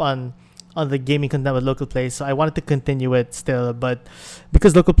gave up on the gaming content with local play, so I wanted to continue it still, but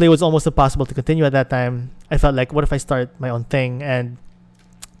because local play was almost impossible to continue at that time, I felt like, what if I start my own thing? And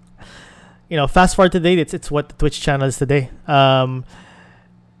fast forward to today, it's what the Twitch channel is today.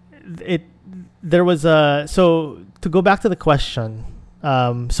 There was so to go back to the question.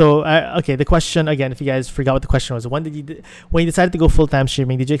 The question again, if you guys forgot what the question was, when you decided to go full-time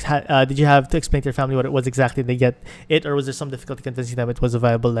streaming, did you have to explain to your family what it was exactly? They get it, or was there some difficulty convincing them it was a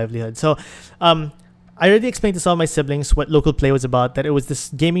viable livelihood? So I already explained to some of my siblings what local play was about, that it was this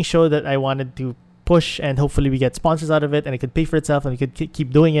gaming show that I wanted to push, and hopefully we get sponsors out of it, and it could pay for itself, and we could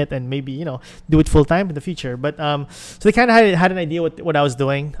keep doing it, and maybe do it full-time in the future. But so they kind of had an idea what I was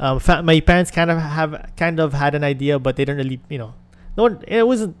doing. My parents kind of had an idea, but they didn't really no one, it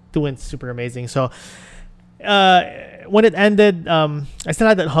wasn't doing super amazing. So when it ended, I still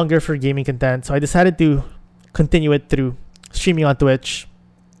had that hunger for gaming content, so I decided to continue it through streaming on Twitch.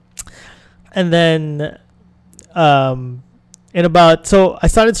 And then so I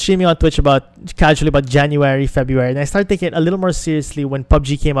started streaming on Twitch casually about January, February, and I started taking it a little more seriously when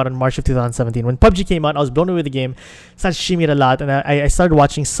PUBG came out in March of 2017. When PUBG came out, I was blown away with the game, started streaming it a lot, and I started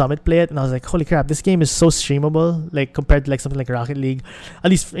watching Summit play it, and I was like, holy crap, this game is so streamable, like compared to something like Rocket League.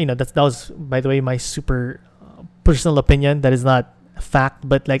 At least that was, by the way, my super personal opinion. That is not fact,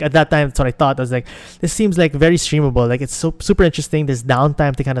 but like at that time, that's what I thought. I was like, this seems like very streamable. Like it's so super interesting. There's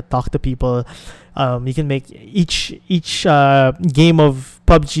downtime to kind of talk to people. You can make each game of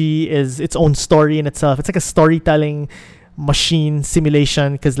PUBG is its own story in itself. It's like a storytelling machine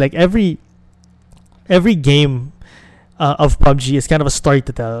simulation, because like every game of PUBG is kind of a story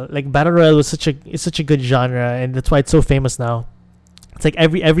to tell. Like Battle Royale is such a good genre, and that's why it's so famous now. It's like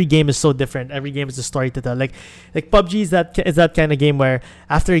every game is so different. Every game is a story to tell. Like PUBG is that kind of game where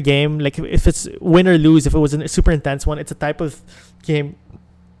after a game, like if it's win or lose, if it was a super intense one, it's a type of game.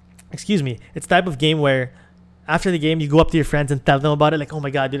 Excuse me. It's a type of game where after the game you go up to your friends and tell them about it. Like, oh my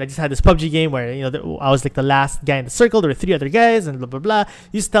god, dude, I just had this PUBG game where I was like the last guy in the circle. There were 3 other guys and blah blah blah.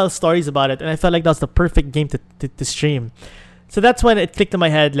 You just tell stories about it, and I felt like that was the perfect game to stream. So that's when it clicked in my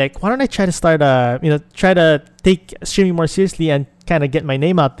head, like, why don't I try to start try to take streaming more seriously and kind of get my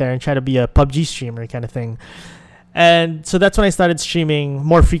name out there and try to be a PUBG streamer kind of thing. And so that's when I started streaming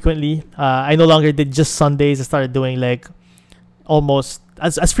more frequently. I no longer did just Sundays. I started doing like almost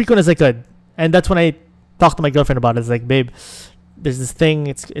as frequent as I could. And that's when I talked to my girlfriend about it. It's like, babe, there's this thing,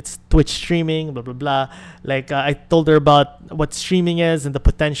 it's Twitch streaming, blah blah blah. Like I told her about what streaming is and the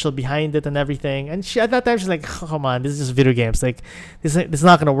potential behind it and everything, and she at that time she's like, oh, come on, this is just video games, like this is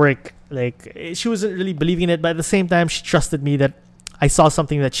not gonna work. Like she wasn't really believing in it, but at the same time she trusted me that I saw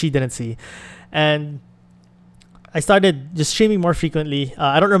something that she didn't see. And I started just streaming more frequently.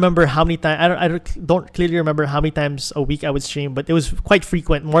 I don't remember how many times. I don't clearly remember how many times a week I would stream, but it was quite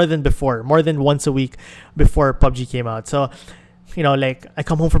frequent, more than once a week before PUBG came out. So, like I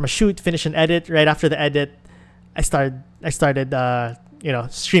come home from a shoot, finish an edit. Right after the edit, I started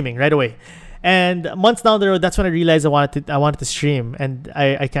streaming right away. And months down the road, that's when I realized I wanted to stream, and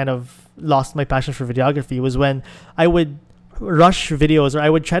I kind of lost my passion for videography. It was when I would rush videos, or I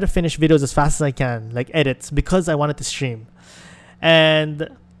would try to finish videos as fast as I can, like edits, because I wanted to stream. And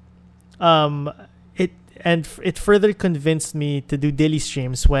it further convinced me to do daily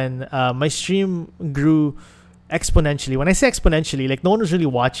streams when my stream grew exponentially. When I say exponentially, like no one was really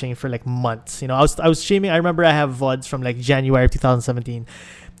watching for like months. I was streaming. I remember I have VODs from like January of 2017,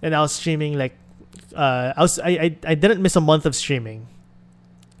 and I was streaming like I didn't miss a month of streaming.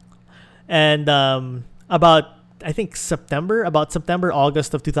 And about September,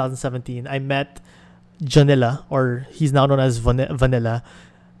 August of 2017, I met Janilla, or he's now known as Vanilla,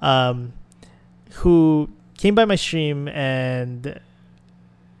 who came by my stream and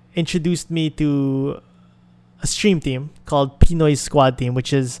introduced me to a stream team called Pinoy Squad Team,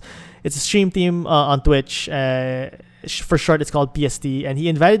 it's a stream team on Twitch. For short, it's called PST. And he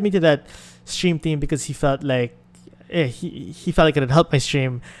invited me to that stream team because he felt like he felt like it had helped my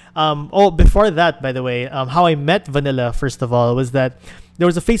stream. Before that, by the way, how I met Vanilla, first of all, was that there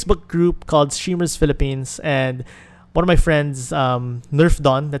was a Facebook group called Streamers Philippines, and one of my friends, Nerf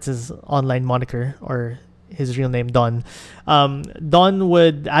Don, that's his online moniker, or his real name, Don. Don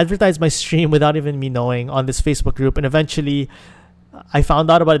would advertise my stream without even me knowing on this Facebook group, and eventually I found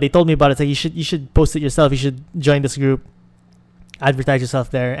out about it. They told me about it. It's like, you should post it yourself. You should join this group, advertise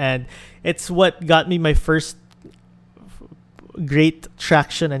yourself there. And it's what got me my first great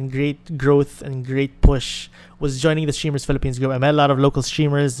traction and great growth and great push, was joining the Streamers Philippines group. I met a lot of local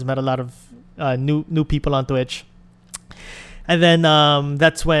streamers, met a lot of new people on Twitch. And then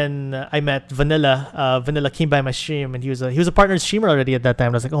that's when I met Vanilla. Vanilla came by my stream, and he was a partner streamer already at that time.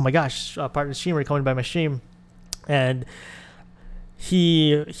 And I was like, oh my gosh, a partner streamer coming by my stream. And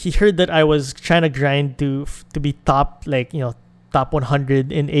he heard that I was trying to grind to be top, top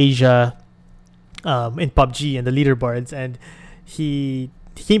 100 in Asia in PUBG and the leaderboards. And he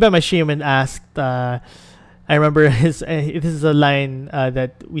came by my stream and asked, I remember this is a line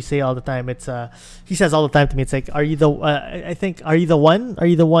that we say all the time. It's he says all the time to me. It's like, are you the one? Are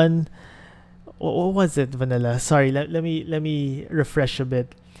you the one? What was it, Vanilla? Sorry, let me refresh a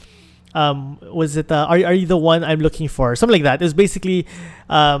bit. Was it are you the one I'm looking for? Something like that. It was basically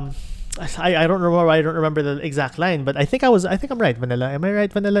I don't remember the exact line, but I think I'm right, Vanilla. Am I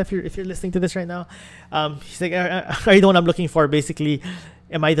right, Vanilla? If you're listening to this right now, he's like, are you the one I'm looking for? Basically,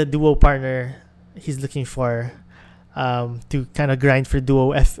 am I the duo partner he's looking for to kind of grind for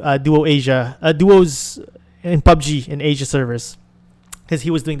duos in PUBG in Asia servers, because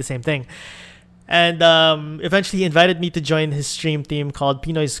he was doing the same thing. And eventually he invited me to join his stream team called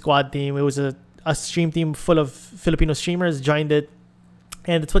Pinoy Squad Team. It was a stream team full of Filipino streamers, joined it.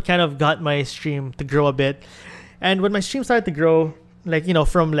 And it's what kind of got my stream to grow a bit. And when my stream started to grow,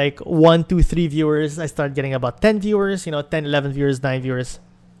 from 1, 2, 3 viewers, I started getting about 10 viewers, 10, 11 viewers, 9 viewers.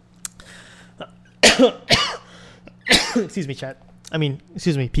 Excuse me, chat.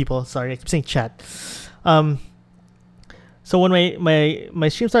 Excuse me, people. Sorry, I keep saying chat. So So when my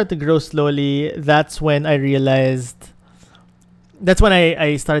stream started to grow slowly, that's when I realized. That's when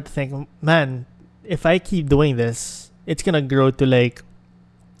I started to think, man, if I keep doing this, it's gonna grow to like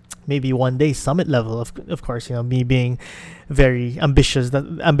maybe one day summit level. Of course, me being very ambitious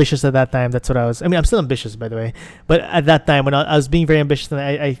at that time. That's what I was. I mean, I'm still ambitious, by the way. But at that time, when I was being very ambitious, and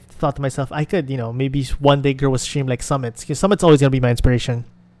I thought to myself, I could, maybe one day grow a stream like Summits, because Summits always gonna be my inspiration.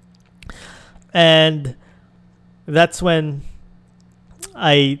 And that's when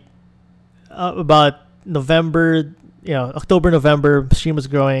I about November, October, November, stream was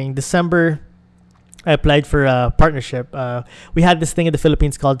growing. December, I applied for a partnership. We had this thing in the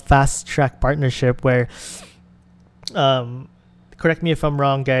Philippines called Fast Track Partnership, where, correct me if I'm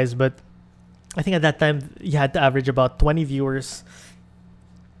wrong, guys, but I think at that time you had to average about 20 viewers,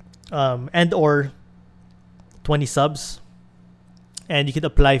 and or 20 subs, and you could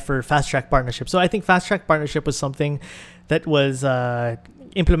apply for Fast Track Partnership. So I think Fast Track Partnership was something that was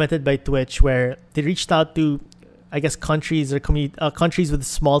implemented by Twitch, where they reached out to, I guess, countries or countries with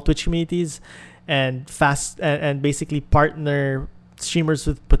small Twitch communities, and basically partner streamers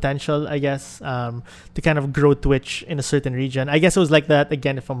with potential, I guess, to kind of grow Twitch in a certain region. I guess it was like that.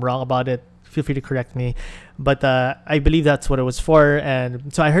 Again, if I'm wrong about it, feel free to correct me. But I believe that's what it was for.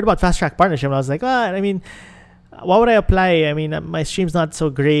 And so I heard about Fast Track Partnership, and I was like, I mean, why would I apply? I mean, my stream's not so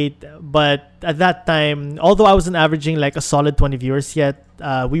great. But at that time, although I wasn't averaging like a solid 20 viewers yet,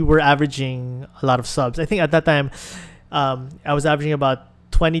 we were averaging a lot of subs. I think at that time, I was averaging about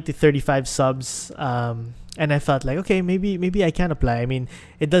 20 to 35 subs. And I felt like, okay, maybe I can apply. I mean,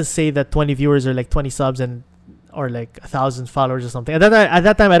 it does say that 20 viewers are like 20 subs or like 1,000 followers or something. At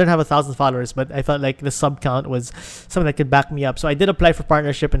that time, I didn't have 1,000 followers, but I felt like the sub count was something that could back me up. So I did apply for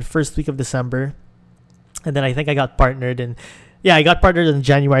partnership in first week of December. And then I think I got partnered. And yeah, I got partnered in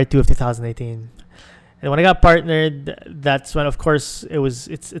January 2 of 2018. And when I got partnered, that's when, of course, it was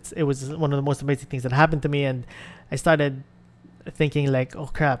one of the most amazing things that happened to me. And I started thinking like, oh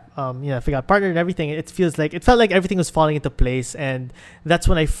crap, if I got partnered and everything, it felt like everything was falling into place. And that's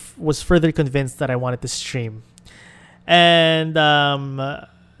when I was further convinced that I wanted to stream. And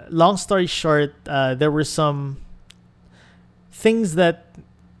long story short, there were some things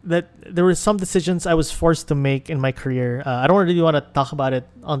there were some decisions I was forced to make in my career. I don't really want to talk about it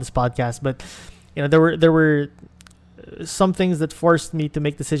on this podcast, but there were some things that forced me to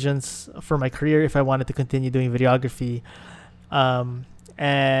make decisions for my career if I wanted to continue doing videography.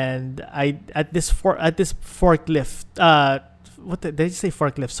 And I at this forklift. Did I say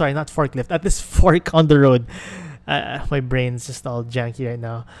forklift? Sorry, not forklift. At this fork on the road. My brain's just all janky right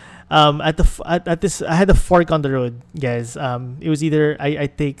now. I had a fork on the road, guys. It was either I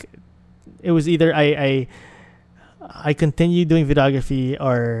continue doing videography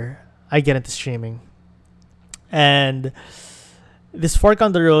or I get into streaming. And this fork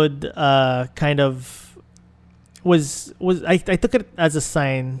on the road kind of I took it as a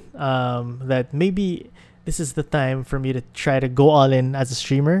sign that maybe this is the time for me to try to go all in as a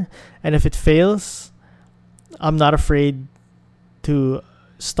streamer. And if it fails, I'm not afraid to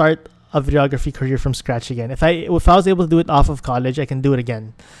start a videography career from scratch again. If I was able to do it off of college, I can do it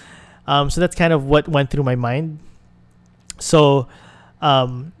again. So that's kind of what went through my mind. So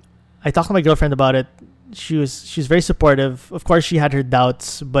I talked to my girlfriend about it. She was very supportive. Of course, she had her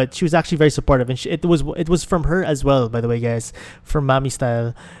doubts, but she was actually very supportive. And it was from her as well, by the way, guys, from Mommy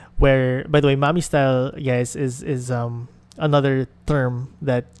Style. Where, by the way, Mommy Style, guys, is another term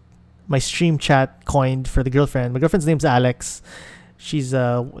that my stream chat coined for the girlfriend. My girlfriend's name's Alex. She's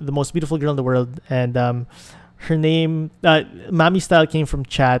the most beautiful girl in the world, and her name, Mommy Style, came from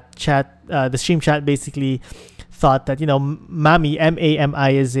chat. The stream chat basically thought that Mami,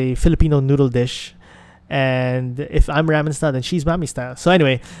 Mami, is a Filipino noodle dish. And if I'm ramen style, then she's Mommy Style. So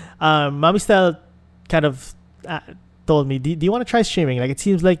anyway, Mommy Style kind of told me, do you want to try streaming? Like, it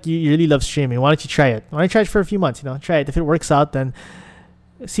seems like you really love streaming. Why don't you try it? Why don't you try it for a few months? Try it. If it works out, then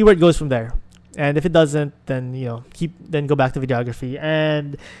see where it goes from there. And if it doesn't, then then go back to videography.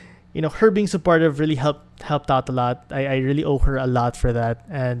 And her being supportive really helped out a lot. I really owe her a lot for that.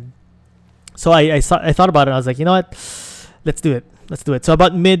 And so I thought about it. I was like, you know what? Let's do it. So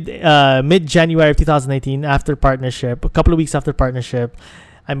about mid January of 2018, after partnership, a couple of weeks after partnership,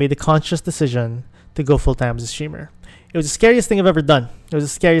 I made the conscious decision to go full time as a streamer. It was the scariest thing I've ever done.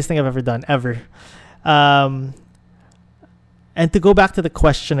 Ever. And to go back to the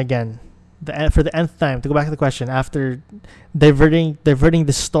question again, for the nth time, to go back to the question after diverting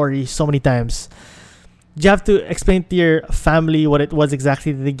the story so many times. Did you have to explain to your family what it was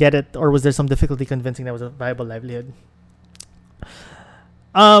exactly? Did they get it, or was there some difficulty convincing that was a viable livelihood?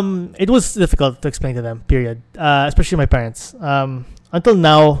 It was difficult to explain to them. Period. Especially my parents. Until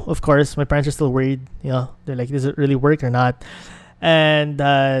now, of course, my parents are still worried. They're like, does it really work or not? And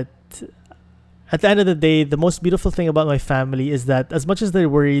at the end of the day, the most beautiful thing about my family is that as much as they're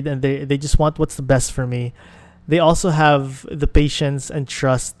worried and they just want what's the best for me, they also have the patience and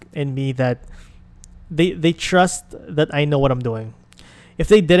trust in me that they trust that I know what I'm doing. If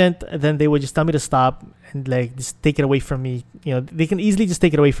they didn't, then they would just tell me to stop and like just take it away from me. They can easily just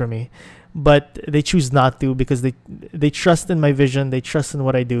take it away from me, but they choose not to because they trust in my vision. They trust in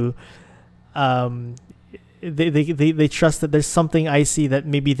what I do. They trust that there's something I see that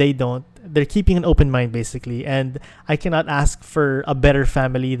maybe they don't. They're keeping an open mind basically, and I cannot ask for a better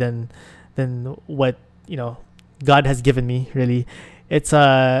family than what God has given me. Really, it's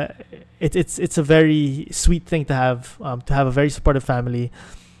a very sweet thing to have a very supportive family.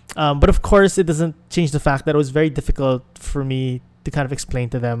 But of course, it doesn't change the fact that it was very difficult for me to kind of explain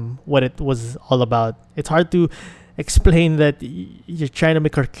to them what it was all about. It's hard to explain that you're trying to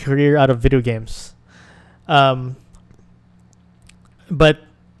make a career out of video games. But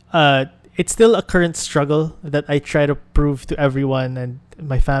it's still a current struggle that I try to prove to everyone and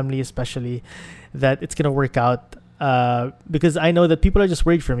my family especially that it's going to work out. Because I know that people are just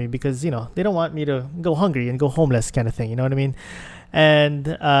worried for me because, they don't want me to go hungry and go homeless kind of thing. You know what I mean? And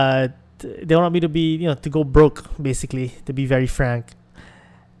they don't want me to be, to go broke, basically, to be very frank.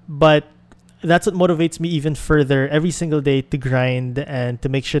 But that's what motivates me even further every single day to grind and to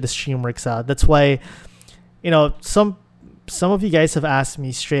make sure the stream works out. That's why, some of you guys have asked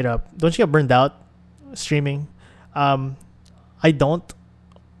me straight up, don't you get burned out streaming? I don't,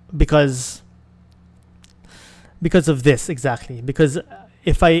 because of this exactly. Because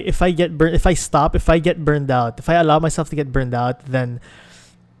if I get burned out, if I allow myself to get burned out, then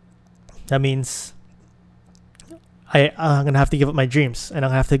that means I'm gonna have to give up my dreams, and I'm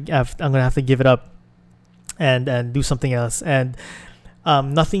gonna have to give it up and do something else. And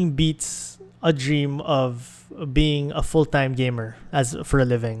nothing beats a dream of being a full-time gamer as for a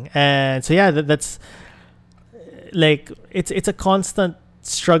living. And so yeah, that's like it's a constant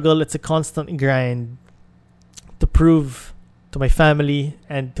struggle. It's a constant grind to prove to my family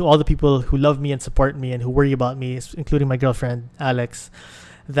and to all the people who love me and support me and who worry about me, including my girlfriend Alex,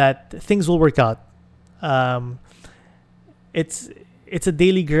 that things will work out. It's a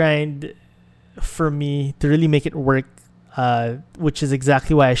daily grind for me to really make it work, which is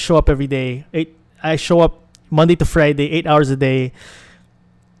exactly why I show up every day. I show up Monday to Friday, 8 hours a day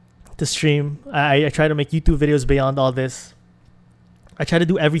to stream. I try to make YouTube videos beyond all this. I try to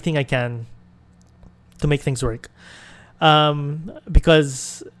do everything I can to make things work.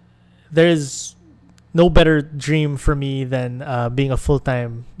 Because there is no better dream for me than being a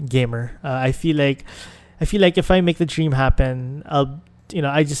full-time gamer. I feel like if I make the dream happen,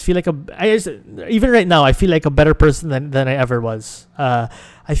 I just feel like even right now, I feel like a better person than I ever was.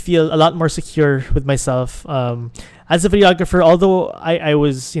 I feel a lot more secure with myself. As a videographer, although I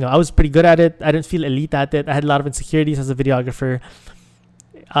was pretty good at it, I didn't feel elite at it. I had a lot of insecurities as a videographer.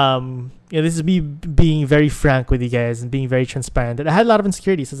 This is me being very frank with you guys and being very transparent. I had a lot of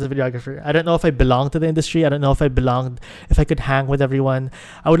insecurities as a videographer. I don't know if I belonged to the industry. I don't know if I could hang with everyone.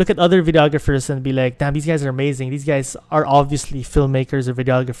 I would look at other videographers and be like, damn, these guys are amazing. These guys are obviously filmmakers or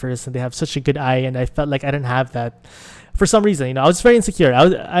videographers and they have such a good eye. And I felt like I didn't have that for some reason. I was very insecure.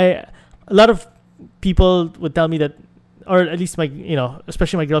 A lot of people would tell me that, or at least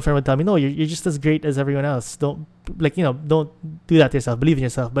especially my girlfriend would tell me, no, you're just as great as everyone else. Don't do that to yourself. Believe in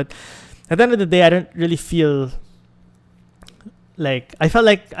yourself. But at the end of the day, I didn't really feel like, I felt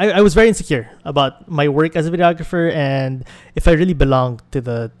like I was very insecure about my work as a videographer and if I really belonged to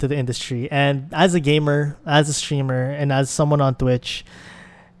the industry. And as a gamer, as a streamer, and as someone on Twitch,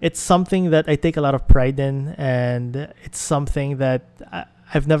 it's something that I take a lot of pride in, and it's something that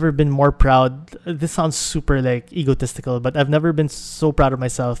I've never been more proud. This sounds super like egotistical, but I've never been so proud of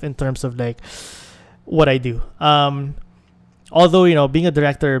myself in terms of like what I do. Although, being a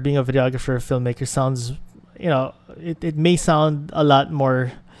director, being a videographer, filmmaker sounds, it may sound a lot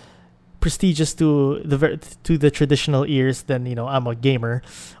more prestigious to the traditional ears than, I'm a gamer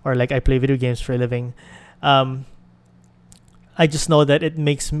or like I play video games for a living. I just know that it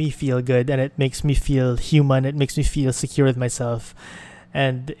makes me feel good and it makes me feel human. It makes me feel secure with myself.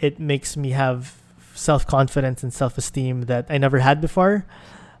 And it makes me have self-confidence and self-esteem that I never had before.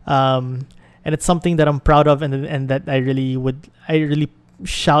 And it's something that I'm proud of, and that I really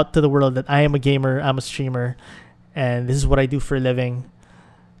shout to the world that I am a gamer, I'm a streamer, and this is what I do for a living.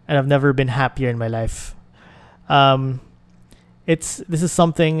 And I've never been happier in my life. This is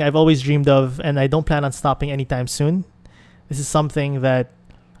something I've always dreamed of, and I don't plan on stopping anytime soon. This is something that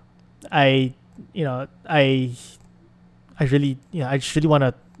I you know I really I just really want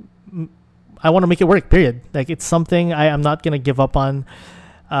to I want to make it work, period. Like, it's something I'm not gonna give up on.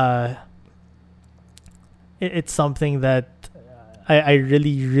 uh it's something that I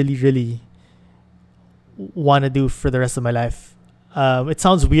really really really want to do for the rest of my life. It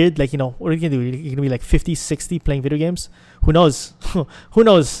sounds weird, like, what are you gonna do? You're gonna be like 50, 60 playing video games? Who knows? Who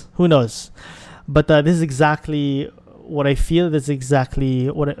knows? But this is exactly what I feel. This is exactly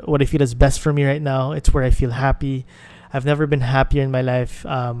what I feel is best for me right now. It's where I feel happy. I've never been happier in my life.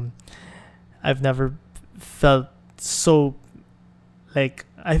 I've never felt so, like,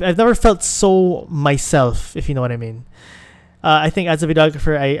 I've never felt so myself, if you know what I mean. I think as a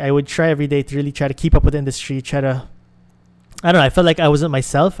videographer, I would try every day to really try to keep up with the industry, try to, I don't know, I felt like I wasn't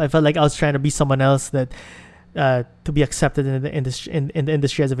myself. I felt like I was trying to be someone else, that to be accepted in the industry, in the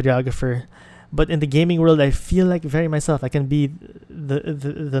industry as a videographer. But in the gaming world, I feel like very myself. I can be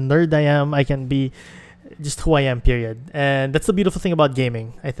the nerd I am. I can be just who I am, period. And that's the beautiful thing about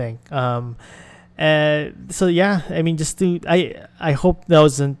gaming, I think. So yeah, I mean, I hope that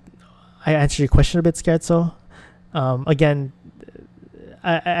wasn't, I answered your question a bit, scared. So again,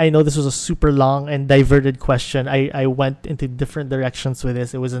 I know this was a super long and diverted question. I went into different directions with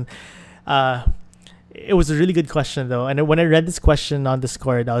this. It wasn't it was a really good question, though. And when I read this question on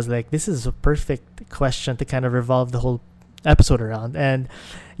Discord, I was like, this is a perfect question to kind of revolve the whole episode around. And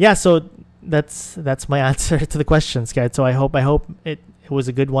yeah, so that's my answer to the questions, guys. So I hope it was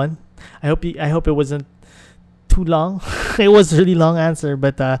a good one. I hope it wasn't too long. It was a really long answer,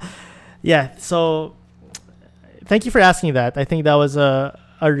 but yeah. So thank you for asking that. I think that was a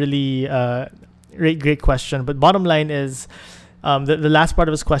really great question. But bottom line is, the last part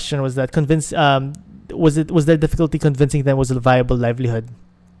of his question was that was there difficulty convincing them was a viable livelihood?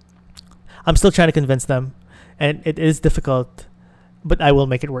 I'm still trying to convince them, and it is difficult, but I will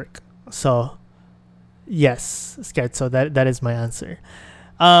make it work. So yes, scared. So that is my answer.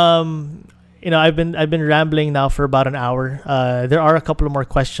 I've been rambling now for about an hour. There are a couple of more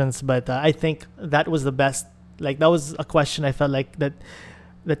questions, but I think that was the best. Like, that was a question I felt like that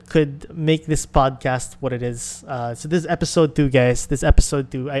could make this podcast what it is. So this is episode 2, guys. This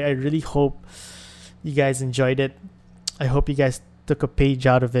episode 2. I really hope you guys enjoyed it. I hope you guys took a page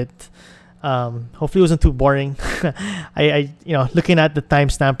out of it. Hopefully it wasn't too boring. I looking at the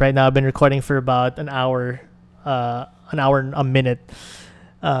timestamp right now, I've been recording for about an hour and a minute.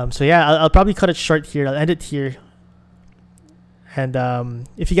 So yeah, I'll probably cut it short here. I'll end it here. And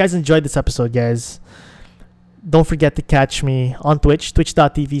if you guys enjoyed this episode, guys, don't forget to catch me on Twitch,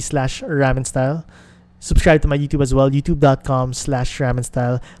 twitch.tv/ramenstyle. Subscribe to my YouTube as well,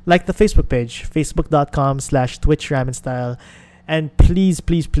 youtube.com/ramenstyle. Like the Facebook page, facebook.com/twitchramenstyle. And please,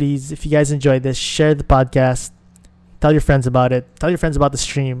 please, please, if you guys enjoyed this, share the podcast. Tell your friends about it. Tell your friends about the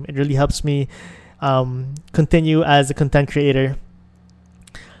stream. It really helps me continue as a content creator.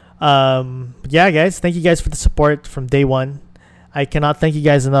 Yeah, guys, thank you guys for the support from day one. I cannot thank you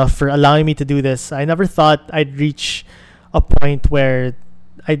guys enough for allowing me to do this. I never thought I'd reach a point where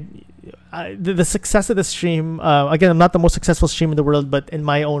the success of the stream, again, I'm not the most successful streamer in the world, but in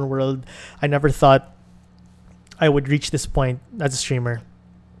my own world, I never thought I would reach this point as a streamer.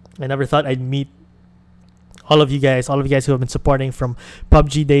 I never thought I'd meet all of you guys who have been supporting from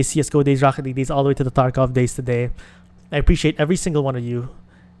PUBG days, CSGO days, Rocket League days, all the way to the Tarkov days today. I appreciate every single one of you.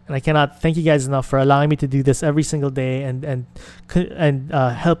 And I cannot thank you guys enough for allowing me to do this every single day and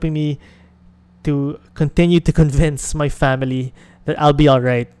helping me to continue to convince my family that I'll be all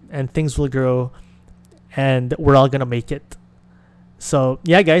right and things will grow and we're all gonna make it. So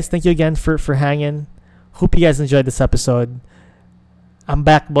yeah, guys, thank you again for hanging. Hope you guys enjoyed this episode. I'm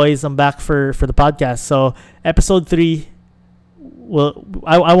back, boys. I'm back for the podcast. So episode 3,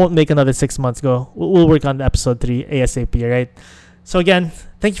 I won't make another 6 months go. We'll work on episode 3 ASAP. All right. So again,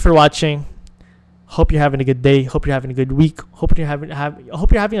 thank you for watching. Hope you're having a good day. Hope you're having a good week. Hope you're having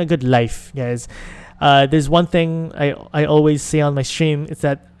a good life, guys. There's one thing I always say on my stream. It's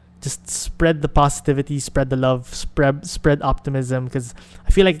that just spread the positivity, spread the love, spread optimism, because I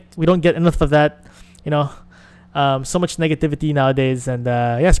feel like we don't get enough of that. So much negativity nowadays, and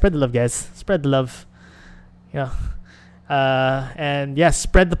yeah, spread the love, guys. Spread the love. And yeah,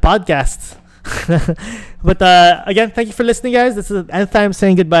 spread the podcast. But again, thank you for listening, guys. This is the nth time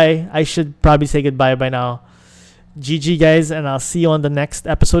saying goodbye. I should probably say goodbye by now. GG, guys, and I'll see you on the next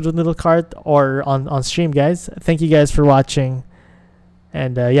episode of Noodle Cart or on stream, guys. Thank you guys for watching,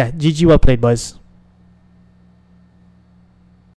 and yeah, GG, well played, boys.